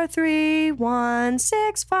 4, 3, 1,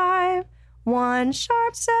 6, 5. 1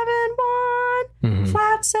 sharp 7 1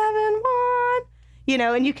 flat 7 1,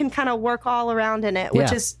 and you can kind of work all around in it,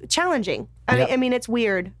 which is challenging. I mean it's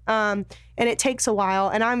weird, and it takes a while,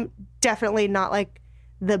 and I'm definitely not like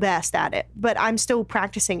the best at it, but I'm still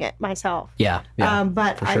practicing it myself.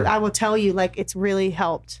 But sure. I will tell you, like, it's really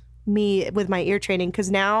helped me with my ear training because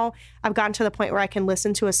now I've gotten to the point where I can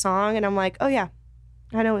listen to a song and I'm like, oh yeah,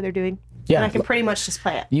 I know what they're doing. Yeah, and I can pretty much just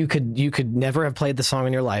play it. You could never have played the song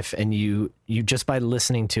in your life, and you just by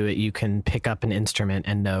listening to it, you can pick up an instrument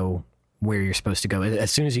and know where you're supposed to go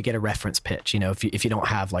as soon as you get a reference pitch. If you don't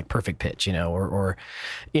have like perfect pitch,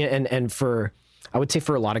 and for I would say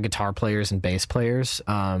for a lot of guitar players and bass players,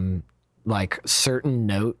 like certain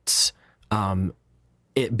notes,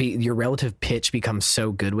 your relative pitch becomes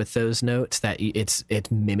so good with those notes that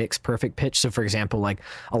it mimics perfect pitch. So for example, like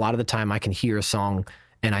a lot of the time I can hear a song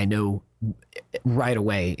and I know right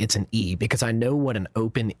away it's an E because I know what an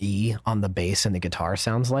open E on the bass and the guitar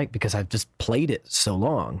sounds like because I've just played it so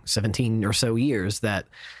long, 17 or so years, that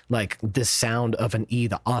like this sound of an E,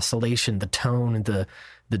 the oscillation, the tone, the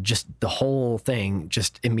whole thing,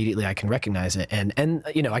 just immediately I can recognize it. And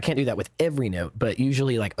I can't do that with every note, but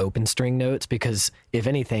usually like open string notes, because if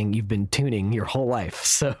anything, you've been tuning your whole life.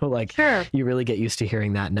 So like Sure. You really get used to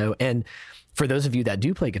hearing that note. And for those of you that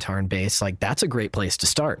do play guitar and bass, like that's a great place to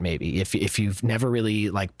start. Maybe if you've never really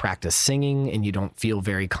like practiced singing and you don't feel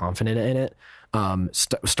very confident in it,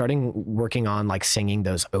 starting working on like singing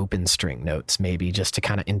those open string notes, maybe just to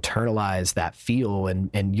kind of internalize that feel,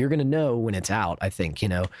 and you're gonna know when it's out. I think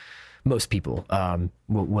most people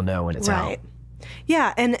will know when it's out.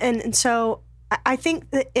 Yeah, and so I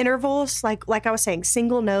think the intervals, like I was saying,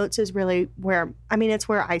 single notes is really it's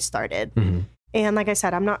where I started. Mm-hmm. And like I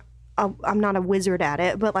said, I'm not a wizard at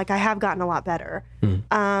it, but like I have gotten a lot better.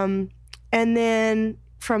 Mm. And then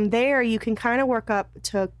from there, you can kind of work up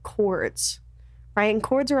to chords, right? And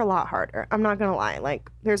chords are a lot harder. I'm not going to lie. Like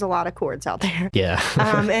there's a lot of chords out there. Yeah.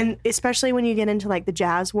 And especially when you get into like the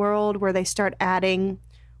jazz world where they start adding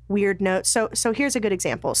weird notes. So here's a good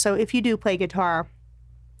example. So if you do play guitar,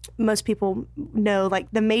 most people know like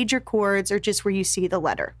the major chords are just where you see the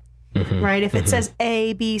letter. Mm-hmm. Right? If it says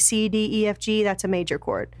A, B, C, D, E, F, G, that's a major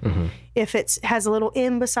chord. Mm-hmm. If it has a little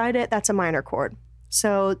M beside it, that's a minor chord.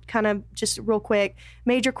 So kind of just real quick,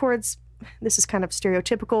 major chords, this is kind of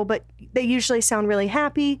stereotypical, but they usually sound really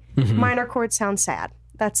happy. Mm-hmm. Minor chords sound sad.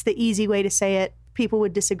 That's the easy way to say it. People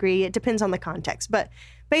would disagree. It depends on the context. But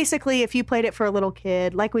basically, if you played it for a little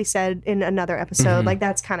kid, like we said in another episode, Mm-hmm. like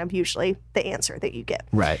that's kind of usually the answer that you get.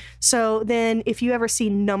 Right. So then if you ever see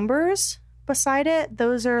numbers beside it,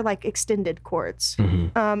 those are like extended chords.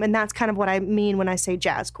 Mm-hmm. And that's kind of what I mean when I say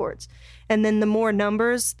jazz chords. And then the more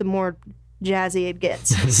numbers, the more jazzy it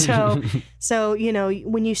gets. So you know,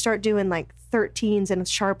 when you start doing like 13s and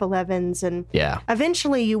sharp 11s, and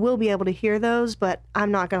eventually you will be able to hear those, but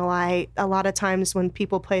I'm not gonna lie, a lot of times when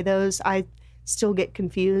people play those, I still get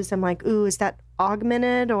confused. I'm like, ooh, is that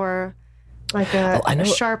augmented or like a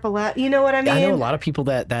sharp 11? You know what I mean? I know a lot of people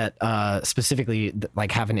that specifically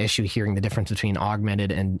like have an issue hearing the difference between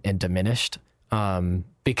augmented and diminished.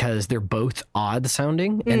 Because they're both odd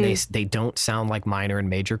sounding and they don't sound like minor and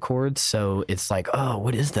major chords. So it's like, oh,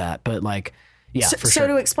 what is that? But like, yeah, for sure. So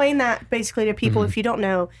to explain that basically to people, if you don't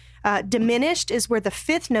know, diminished is where the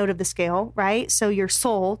fifth note of the scale, right? So your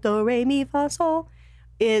sol, do, re, mi, fa, sol,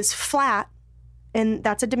 is flat, and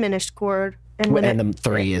that's a diminished chord. And the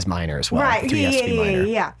 3 is minor as well. Right, 3 has to be minor.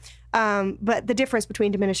 yeah. But the difference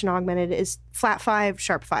between diminished and augmented is flat 5,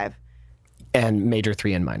 sharp 5. And major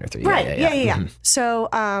 3 and minor 3. Right. Yeah.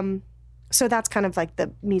 So that's kind of like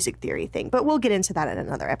the music theory thing. But we'll get into that in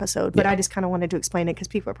another episode. But I just kind of wanted to explain it because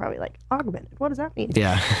people are probably like, augmented, what does that mean?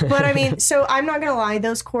 Yeah. But I mean, so I'm not going to lie.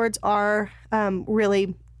 Those chords are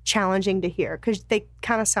really challenging to hear because they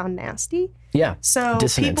kind of sound nasty. Yeah. So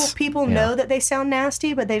dissonance. people know that they sound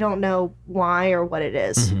nasty, but they don't know why or what it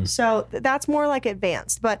is. So that's more like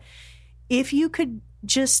advanced. But if you could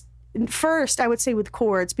just... First, I would say with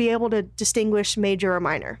chords, be able to distinguish major or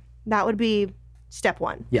minor. That would be step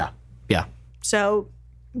one. Yeah. So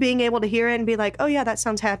being able to hear it and be like, oh yeah, that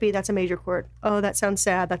sounds happy, that's a major chord. Oh, that sounds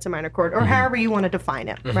sad, that's a minor chord. Or however you want to define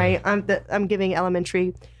it, right? I'm giving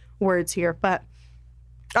elementary words here, but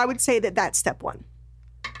I would say that that's step one.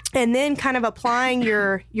 And then kind of applying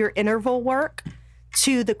your interval work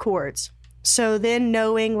to the chords. So then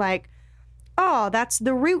knowing like, oh, that's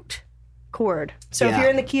the root chord. So if you're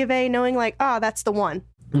in the key of A, knowing like, oh, that's the 1.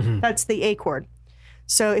 That's the A chord.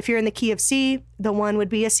 So if you're in the key of C, the 1 would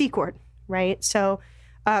be a C chord, right? So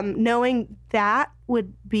knowing that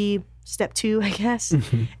would be step 2, I guess.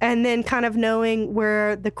 And then kind of knowing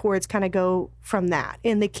where the chords kind of go from that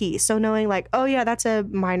in the key. So knowing like, oh yeah, that's a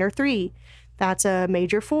minor 3. That's a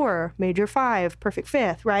major 4, major 5, perfect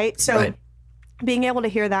 5th, right? So being able to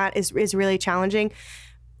hear that is really challenging.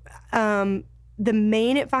 The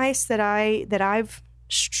main advice that I've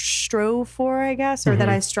strove for, I guess, or that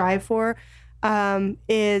I strive for,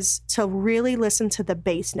 is to really listen to the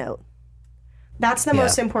bass note. That's the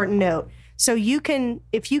most important note. So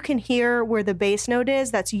if you can hear where the bass note is,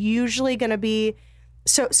 that's usually going to be,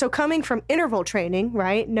 so coming from interval training,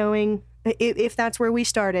 right? Knowing if that's where we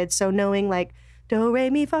started. So knowing like do, re,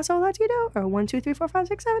 mi, fa, sol, la, ti, do, or 1, 2, 3, 4, 5,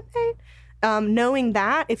 6, 7, 8. Knowing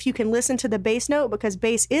that, if you can listen to the bass note, because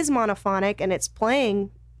bass is monophonic and it's playing,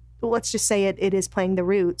 let's just say it is playing the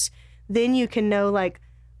roots, then you can know like,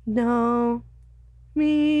 no,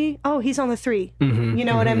 me, oh, he's on the 3. You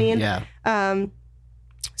know what I mean? Yeah.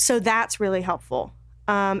 So that's really helpful.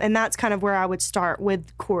 And that's kind of where I would start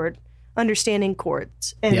with understanding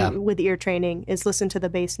chords and with ear training is listen to the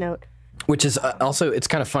bass note. Which is also, it's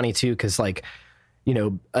kind of funny too, because like, you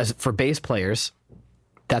know, as for bass players,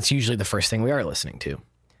 that's usually the first thing we are listening to.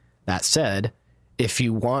 That said, if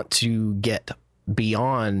you want to get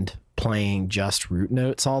beyond playing just root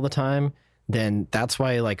notes all the time, then that's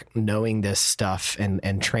why like knowing this stuff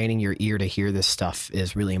and training your ear to hear this stuff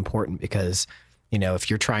is really important because, you know, if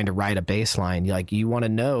you're trying to write a bass line, you want to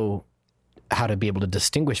know how to be able to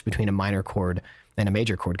distinguish between a minor chord and a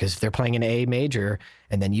major chord. Because if they're playing an A major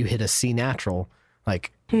and then you hit a C natural,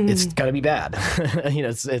 like it's going to be bad. You know,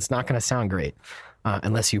 it's not going to sound great.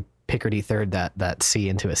 Unless you Picardy third that C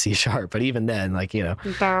into a C sharp, but even then, like, you know,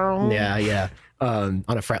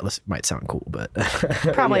 on a fretless it might sound cool, but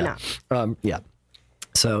probably not.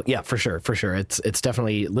 So yeah, for sure, it's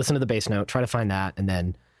definitely listen to the bass note, try to find that, and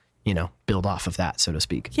then you know build off of that, so to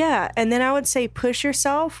speak. Yeah, and then I would say push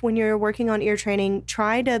yourself when you're working on ear training.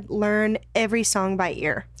 Try to learn every song by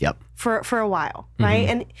ear. Yep. For a while, right?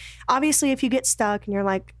 And obviously, if you get stuck and you're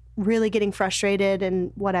like really getting frustrated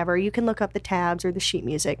and whatever, you can look up the tabs or the sheet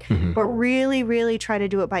music, but really, really try to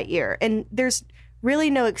do it by ear. And there's really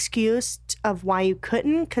no excuse of why you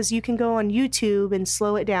couldn't, because you can go on YouTube and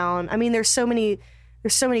slow it down. I mean, there's so many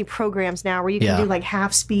programs now where you can do like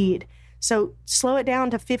half speed. So slow it down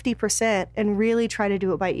to 50% and really try to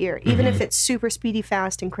do it by ear, even if it's super speedy,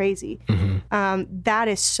 fast, and crazy. That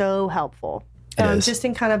is so helpful. Just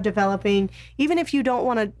in kind of developing, even if you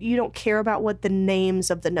don't care about what the names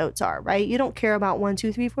of the notes are, right? You don't care about 1,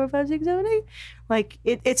 2, 3, 4, 5, 6, 7, 8. Like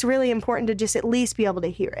it's really important to just at least be able to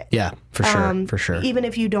hear it. Yeah, for sure. Even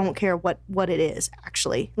if you don't care what it is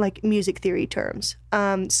actually, like music theory terms.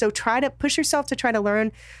 So try to push yourself to try to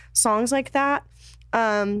learn songs like that.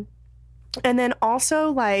 And then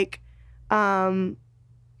also like, I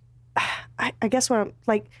guess what I'm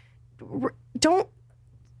like, don't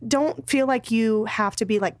feel like you have to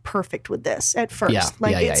be like perfect with this at first.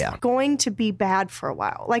 It's going to be bad for a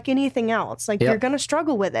while, like anything else. Like you're going to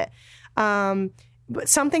struggle with it. But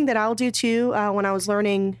something that I'll do too, when I was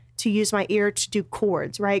learning to use my ear to do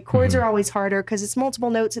chords, right? Chords are always harder because it's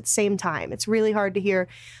multiple notes at the same time. It's really hard to hear.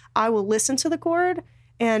 I will listen to the chord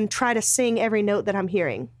and try to sing every note that I'm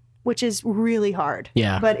hearing, which is really hard.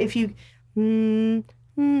 Yeah. But if you, I'm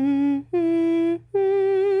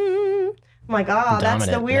like, oh, that's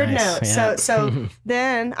the weird note. Yeah. So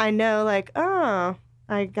then I know, like, oh,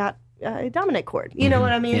 I got a dominant chord. You know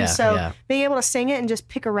what I mean? Yeah, so being able to sing it and just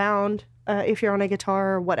pick around if you're on a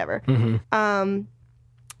guitar or whatever.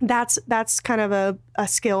 That's kind of a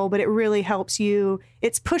skill, but it really helps you.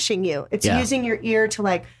 It's pushing you. It's using your ear to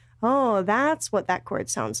like, oh, that's what that chord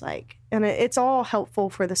sounds like. And it's all helpful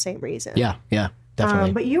for the same reason. Yeah,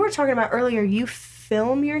 definitely. But you were talking about earlier, you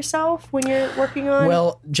film yourself when you're working on?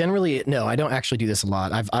 Well, generally, no, I don't actually do this a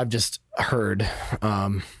lot. I've just heard,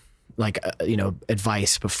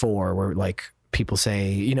 advice before where like people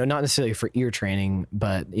say, not necessarily for ear training,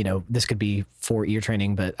 but, this could be for ear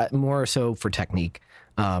training, but more so for technique.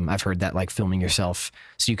 I've heard that like filming yourself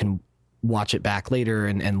so you can watch it back later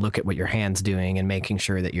and look at what your hand's doing and making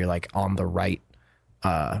sure that you're like on the right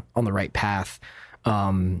path.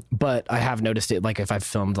 But I have noticed it, like if I've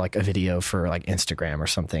filmed like a video for like Instagram or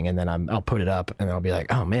something, and then I'll put it up and I'll be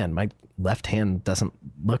like, oh man, my left hand doesn't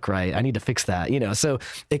look right. I need to fix that, so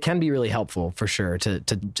it can be really helpful for sure to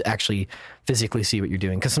actually physically see what you're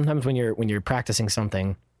doing. Cause sometimes when you're practicing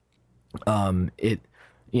something,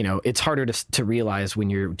 it's harder to realize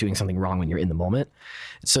when you're doing something wrong when you're in the moment.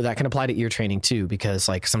 So that can apply to ear training too, because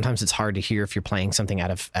like sometimes it's hard to hear if you're playing something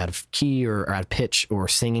out of key or out of pitch or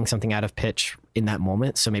singing something out of pitch in that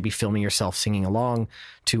moment. So maybe filming yourself singing along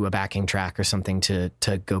to a backing track or something to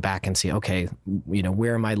go back and see, okay,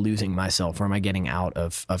 where am I losing myself? Where am I getting out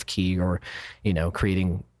of key or,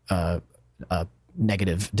 creating a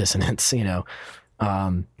negative dissonance,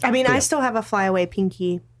 I still have a flyaway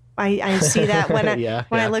pinky. I see that when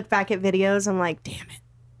I look back at videos, I'm like, damn it,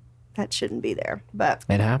 that shouldn't be there. But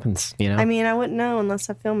it happens, I mean, I wouldn't know unless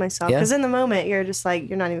I film myself. Because in the moment, you're just like,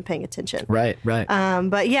 you're not even paying attention. Right.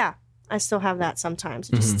 But yeah, I still have that sometimes.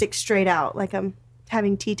 It just sticks straight out like I'm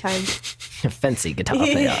having tea time. Fancy guitar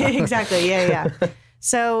player. Exactly. Yeah.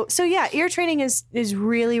 So yeah, ear training is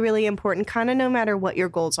really, really important, kind of no matter what your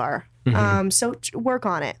goals are. So work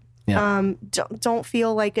on it. Yeah. Don't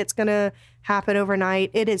feel like it's going to happen overnight.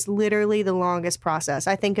 It is literally the longest process,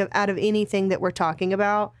 I think, out of anything that we're talking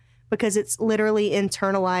about, because it's literally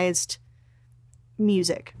internalized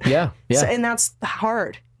music. Yeah. So, and that's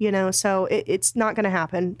hard, so it's not going to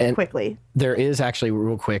happen quickly. There is actually,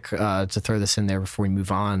 real quick, to throw this in there before we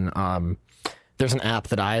move on, there's an app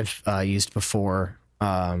that I've used before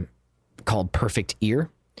called Perfect Ear.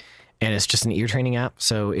 And it's just an ear training app.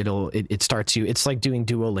 So it starts you, it's like doing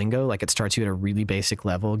Duolingo. Like it starts you at a really basic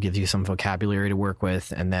level, gives you some vocabulary to work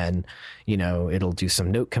with. And then, it'll do some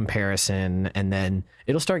note comparison, and then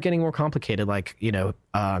it'll start getting more complicated. Like,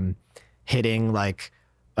 hitting like,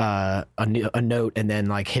 a note and then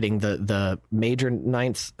like hitting the major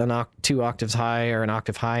ninth, 2 octaves high or an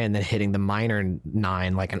octave high, and then hitting the minor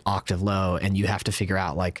 9, like an octave low. And you have to figure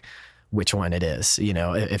out like, which one it is,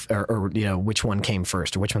 which one came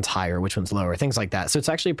first, or which one's higher, which one's lower, things like that. So it's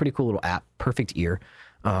actually a pretty cool little app, Perfect Ear.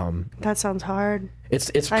 That sounds hard.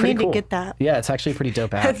 It's pretty cool. I need to get that. Yeah, it's actually a pretty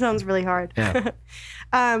dope app. That sounds really hard.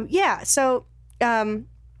 Yeah. So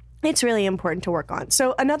it's really important to work on.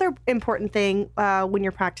 So another important thing when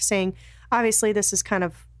you're practicing, obviously this is kind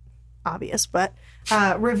of obvious, but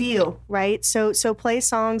review, right? So play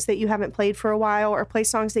songs that you haven't played for a while, or play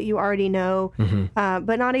songs that you already know,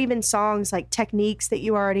 but not even songs, like techniques that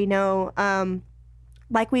you already know.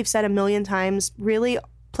 Like we've said a million times, really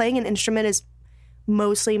playing an instrument is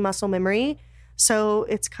mostly muscle memory. So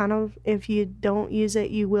it's kind of, if you don't use it,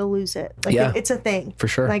 you will lose it. Like it's a thing. For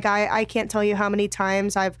sure. Like I can't tell you how many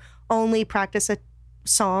times I've only practiced a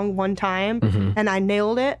song one time and I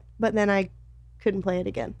nailed it, but then I couldn't play it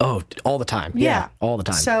again. Oh, all the time. Yeah, all the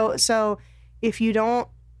time. So if you don't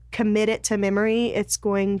commit it to memory, it's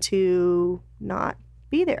going to not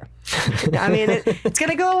be there. I mean, it's going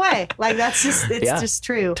to go away. Like that's just, just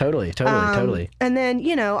true. Totally. And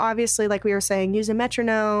then, obviously, like we were saying, use a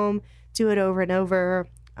metronome, do it over and over.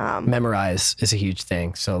 Memorize is a huge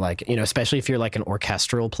thing. So like, especially if you're like an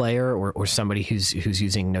orchestral player or somebody who's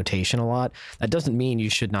using notation a lot, that doesn't mean you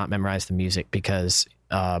should not memorize the music, because,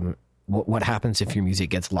 what happens if your music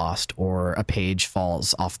gets lost or a page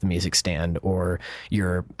falls off the music stand, or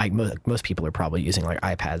most people are probably using like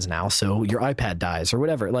iPads now, so your iPad dies or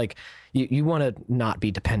whatever. Like you want to not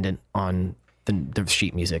be dependent on the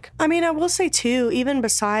sheet music. I mean, I will say too, even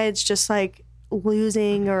besides just like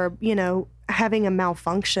losing or, having a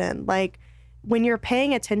malfunction, like when you're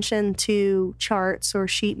paying attention to charts or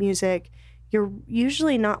sheet music, you're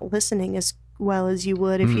usually not listening as well as you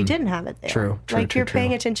would if you didn't have it there. True. You're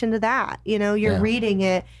paying attention to that. You're reading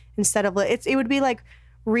it instead of it would be like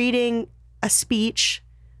reading a speech,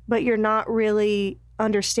 but you're not really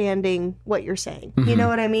understanding what you're saying. You know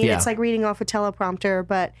what I mean? Yeah. It's like reading off a teleprompter,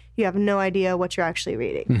 but you have no idea what you're actually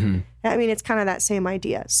reading. I mean, it's kind of that same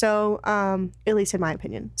idea. So, at least in my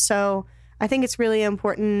opinion. So I think it's really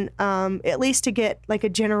important, at least to get like a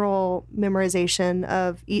general memorization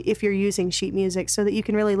of if you're using sheet music, so that you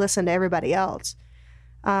can really listen to everybody else.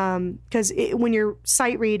 Because when you're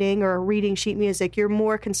sight reading or reading sheet music, you're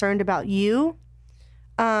more concerned about you,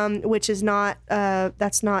 which is not,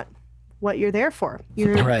 that's not what you're there for.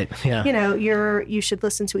 You're, right. Yeah. You should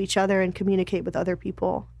listen to each other and communicate with other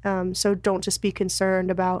people. So don't just be concerned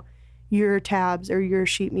about your tabs or your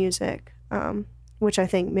sheet music. Which I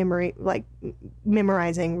think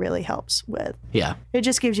memorizing really helps with. Yeah. It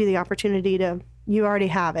just gives you the opportunity you already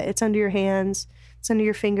have it. It's under your hands. It's under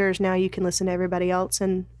your fingers. Now you can listen to everybody else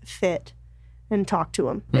and fit and talk to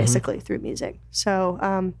them basically through music. So,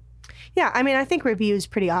 I mean, I think review is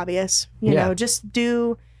pretty obvious. You know, just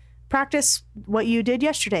practice what you did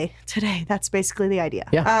today. That's basically the idea.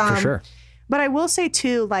 Yeah, for sure. But I will say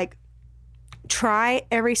too, like, try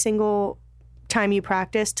every single time you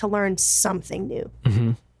practice to learn something new.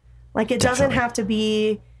 Like it doesn't have to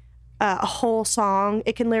be a whole song.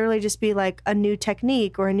 It can literally just be like a new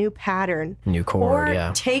technique or a new pattern, new chord.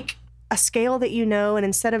 Or take a scale that and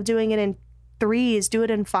instead of doing it in 3s, do it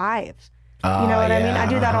in 5s. You know what I mean? I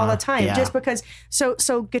do that all the time, just because.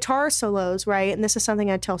 So guitar solos, right? And this is something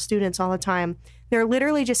I tell students all the time. They're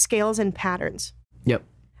literally just scales and patterns. Yep.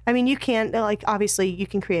 I mean, you can't, like, obviously you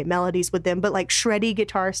can create melodies with them, but like shreddy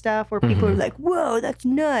guitar stuff where people are like, whoa, that's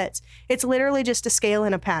nuts. It's literally just a scale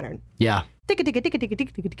and a pattern. Yeah. Like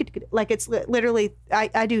it's literally,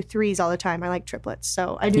 I do 3s all the time. I like triplets.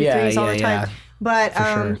 So I do 3s all the time.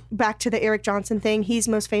 But back to the Eric Johnson thing, he's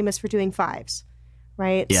most famous for doing 5s.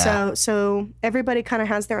 Right. Yeah. So everybody kind of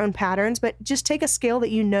has their own patterns, but just take a scale that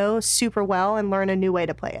you know super well and learn a new way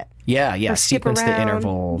to play it. Yeah. Yeah. Or skip Sequence around. the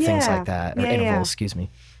interval, things like that. Or intervals, excuse me.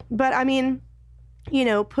 But I mean,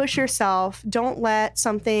 push yourself. Don't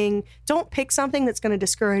pick something that's going to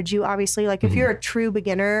discourage you, obviously. Like if you're a true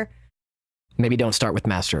beginner. Maybe don't start with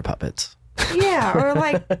Master of Puppets.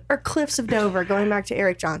 Yeah. Or Cliffs of Dover, going back to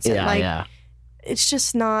Eric Johnson. Yeah. It's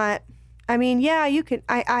just not. I mean, you can.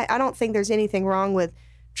 I don't think there's anything wrong with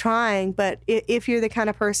trying, but if you're the kind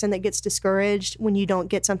of person that gets discouraged when you don't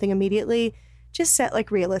get something immediately, just set like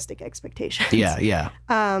realistic expectations. Yeah.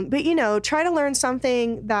 But try to learn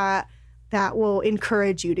something that will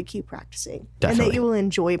encourage you to keep practicing. Definitely. And that you will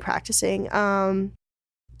enjoy practicing.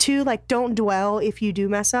 Two, like, don't dwell if you do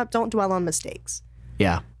mess up. Don't dwell on mistakes.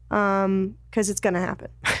 Yeah. Because it's gonna happen.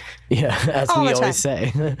 Yeah, as all we the always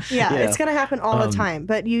time. say. Yeah, it's going to happen all the time,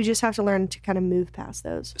 but you just have to learn to kind of move past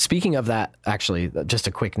those. Speaking of that, actually, just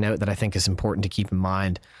a quick note that I think is important to keep in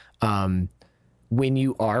mind. When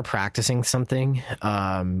you are practicing something,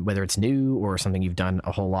 whether it's new or something you've done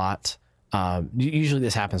a whole lot, usually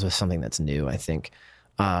this happens with something that's new, I think.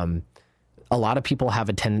 A lot of people have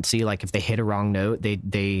a tendency, like if they hit a wrong note,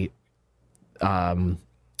 they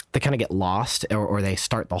kind of get lost or they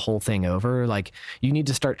start the whole thing over. Like you need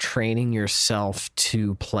to start training yourself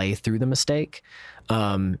to play through the mistake.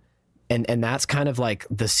 And that's kind of like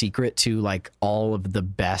the secret to like all of the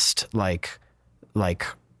best, like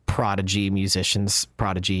prodigy musicians,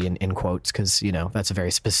 prodigy in quotes, because, that's a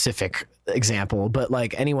very specific example, but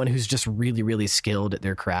like anyone who's just really, really skilled at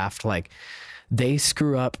their craft, like they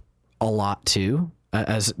screw up a lot too.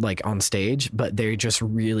 As like on stage, but they're just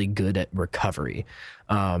really good at recovery.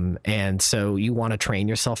 And so you want to train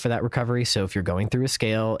yourself for that recovery. So if you're going through a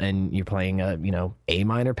scale and you're playing a, A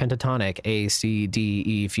minor pentatonic, A, C, D,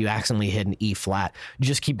 E, if you accidentally hit an E flat,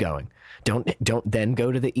 just keep going. Don't then go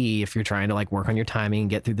to the E if you're trying to like work on your timing,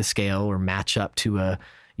 get through the scale or match up to a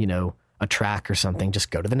track or something.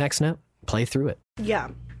 Just go to the next note, play through it. Yeah.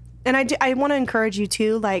 And I want to encourage you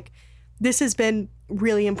too, like, this has been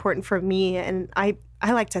really important for me, and I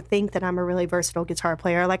like to think that I'm a really versatile guitar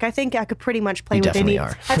player. Like I think I could pretty much play with any.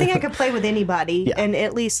 I think I could play with anybody and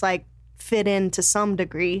at least like fit in to some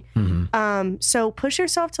degree. So push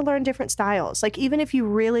yourself to learn different styles. Like even if you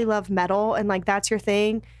really love metal and like that's your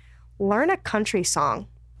thing, learn a country song.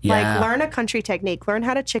 Yeah. Like learn a country technique, learn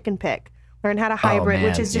how to chicken pick, learn how to hybrid,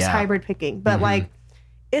 which man, is just yeah. hybrid picking. But like,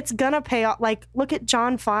 it's gonna pay off. Like, look at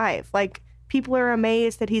John 5. Like, people are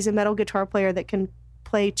amazed that he's a metal guitar player that can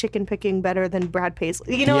play chicken picking better than Brad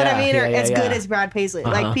Paisley. You know what I mean? Or as good as Brad Paisley.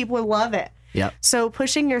 Like, people love it. Yep. So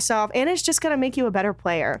pushing yourself, and it's just gonna make you a better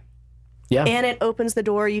player. Yeah. And it opens the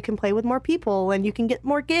door. You can play with more people, and you can get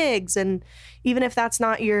more gigs. And even if that's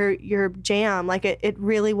not your jam, like it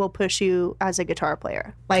really will push you as a guitar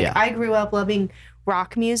player. Like I grew up loving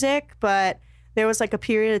rock music, but there was like a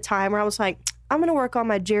period of time where I was like, I'm going to work on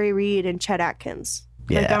my Jerry Reed and Chet Atkins.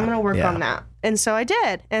 Like, I'm going to work on that. And so I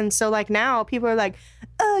did. And so like now people are like,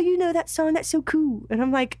 oh, you know that song? That's so cool. And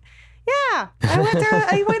I'm like, yeah,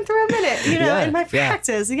 I went through a minute, you know, in my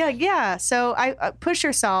practice. Yeah. So I push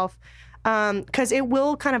yourself, because it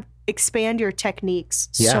will kind of expand your techniques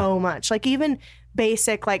so much. Like even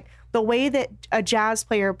basic, like the way that a jazz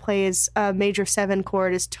player plays a major 7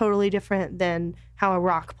 chord is totally different than how a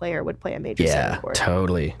rock player would play a major 7 chord.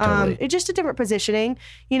 Totally. It's just a different positioning,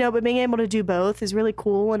 you know, but being able to do both is really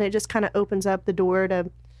cool, and it just kind of opens up the door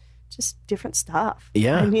to just different stuff.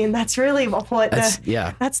 Yeah. I mean, that's really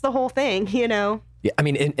that's the whole thing, you know? Yeah. I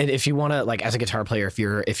mean, and if you want to, like, as a guitar player, if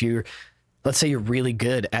you're, let's say you're really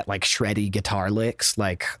good at like shreddy guitar licks,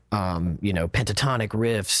 like, you know, pentatonic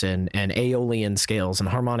riffs and Aeolian scales and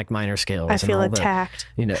harmonic minor scales. I feel attacked.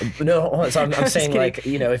 You know, no, so I'm saying like,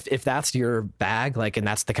 you know, if that's your bag, like, and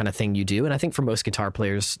that's the kind of thing you do. And I think for most guitar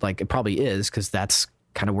players, like it probably is, because that's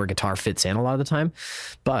kind of where guitar fits in a lot of the time.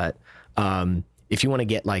 But if you want to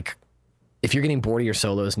get like, if you're getting bored of your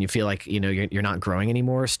solos and you feel like, you know, you're not growing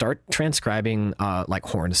anymore, start transcribing like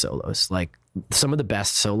horn solos. Like some of the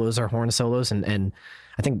best solos are horn solos. And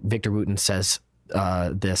I think Victor Wooten says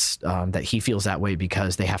that he feels that way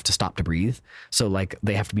because they have to stop to breathe. So like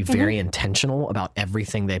they have to be very intentional about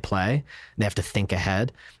everything they play. They have to think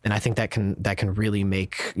ahead. And I think that can really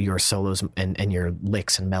make your solos and your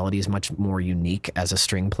licks and melodies much more unique as a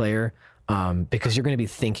string player. Because you're going to be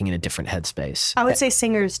thinking in a different headspace. I would say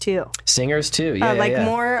singers too. Yeah.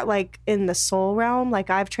 More like in the soul realm. Like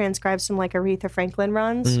I've transcribed some like Aretha Franklin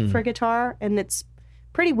runs for guitar, and it's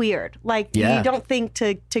pretty weird. Like you don't think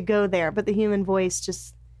to go there, but the human voice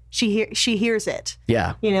just she hears it.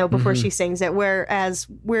 Yeah. You know, before she sings it. Whereas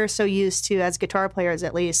we're so used to, as guitar players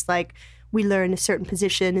at least, like we learn a certain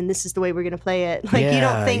position and this is the way we're going to play it. Like you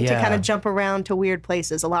don't think to kind of jump around to weird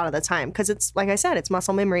places a lot of the time, because it's, like I said, it's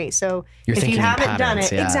muscle memory. So if you haven't done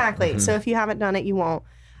it, exactly. So if you haven't done it, you won't.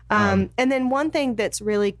 And then one thing that's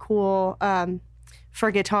really cool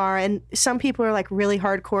for guitar, and some people are like really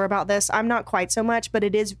hardcore about this, I'm not quite so much, but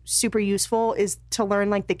it is super useful, is to learn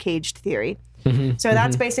like the caged theory. So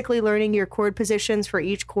that's basically learning your chord positions for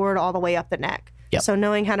each chord all the way up the neck. Yep. So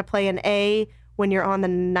knowing how to play an A when you're on the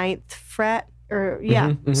 9th fret, or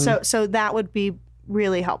so that would be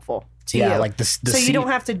really helpful to you. Like the so you don't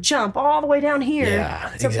have to jump all the way down here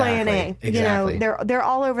to play an A. Exactly. You know, they're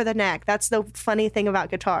all over the neck. That's the funny thing about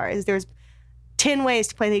guitar, is there's 10 ways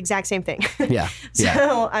to play the exact same thing.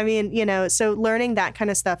 So I mean, you know, so learning that kind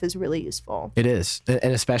of stuff is really useful. It is.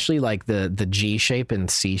 And especially like the G shape and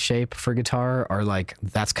C shape for guitar are like,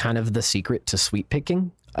 that's kind of the secret to sweep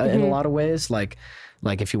picking in a lot of ways. Like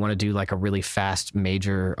if you want to do like a really fast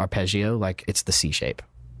major arpeggio, like it's the C shape,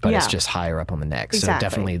 but it's just higher up on the neck. So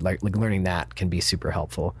definitely like learning that can be super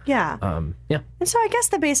helpful. Yeah. And so I guess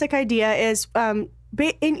the basic idea is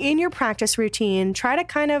in your practice routine, try to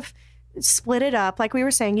kind of split it up. Like we were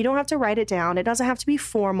saying, you don't have to write it down. It doesn't have to be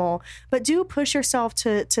formal, but do push yourself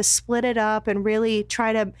to split it up and really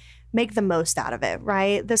try to make the most out of it,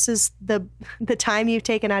 right? This is the time you've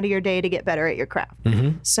taken out of your day to get better at your craft.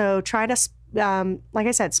 So try to like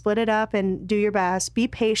I said, split it up and do your best. Be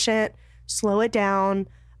patient, slow it down,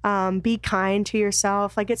 be kind to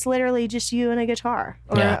yourself. Like it's literally just you and a guitar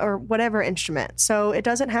or whatever instrument. So it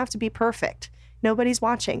doesn't have to be perfect. Nobody's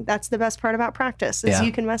watching. That's the best part about practice, is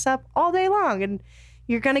you can mess up all day long and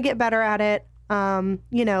you're going to get better at it.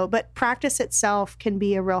 You know, but practice itself can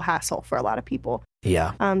be a real hassle for a lot of people.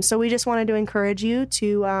 So we just wanted to encourage you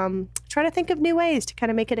to try to think of new ways to kind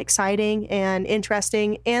of make it exciting and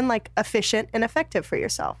interesting and like efficient and effective for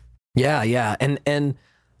yourself. And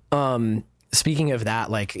speaking of that,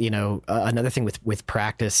 like, you know, another thing with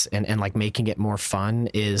practice and like making it more fun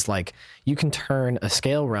is like you can turn a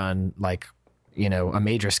scale run, like, you know, a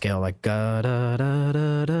major scale like da da da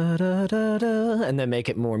da da da da da, and then make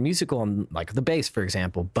it more musical on like the bass, for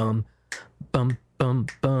example, bum bum bum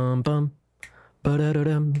bum bum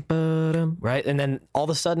ba-da-da-dum, ba-dum, right? And then all of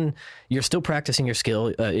a sudden you're still practicing your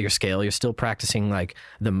scale, you're still practicing like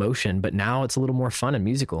the motion, but now it's a little more fun and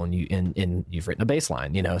musical, and you've written a bass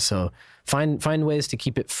line, you know? So find ways to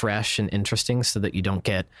keep it fresh and interesting so that you don't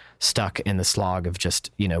get stuck in the slog of just,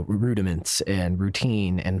 you know, rudiments and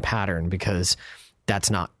routine and pattern, because that's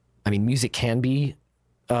not, I mean, music can be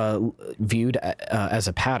viewed as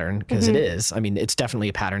a pattern, because it is. I mean, it's definitely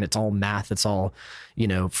a pattern. It's all math. It's all, you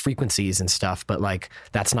know, frequencies and stuff. But like,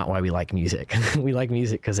 that's not why we like music. We like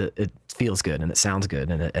music because it feels good and it sounds good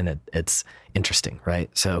and it's interesting, right?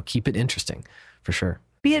 So keep it interesting for sure.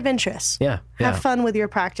 Be adventurous. Yeah. Have fun with your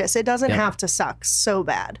practice. It doesn't have to suck so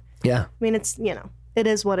bad. Yeah. I mean, it's, you know, it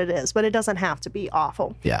is what it is, but it doesn't have to be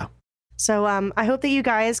awful. Yeah. So I hope that you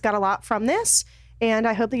guys got a lot from this, and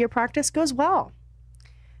I hope that your practice goes well.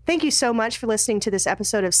 Thank you so much for listening to this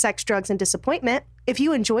episode of Sex, Drugs, and Disappointment. If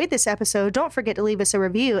you enjoyed this episode, don't forget to leave us a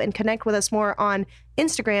review and connect with us more on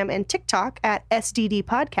Instagram and TikTok at SDD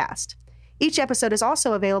Podcast. Each episode is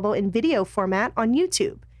also available in video format on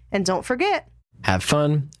YouTube. And don't forget, have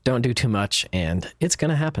fun, don't do too much, and it's going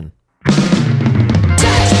to happen.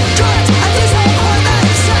 Sex, drugs,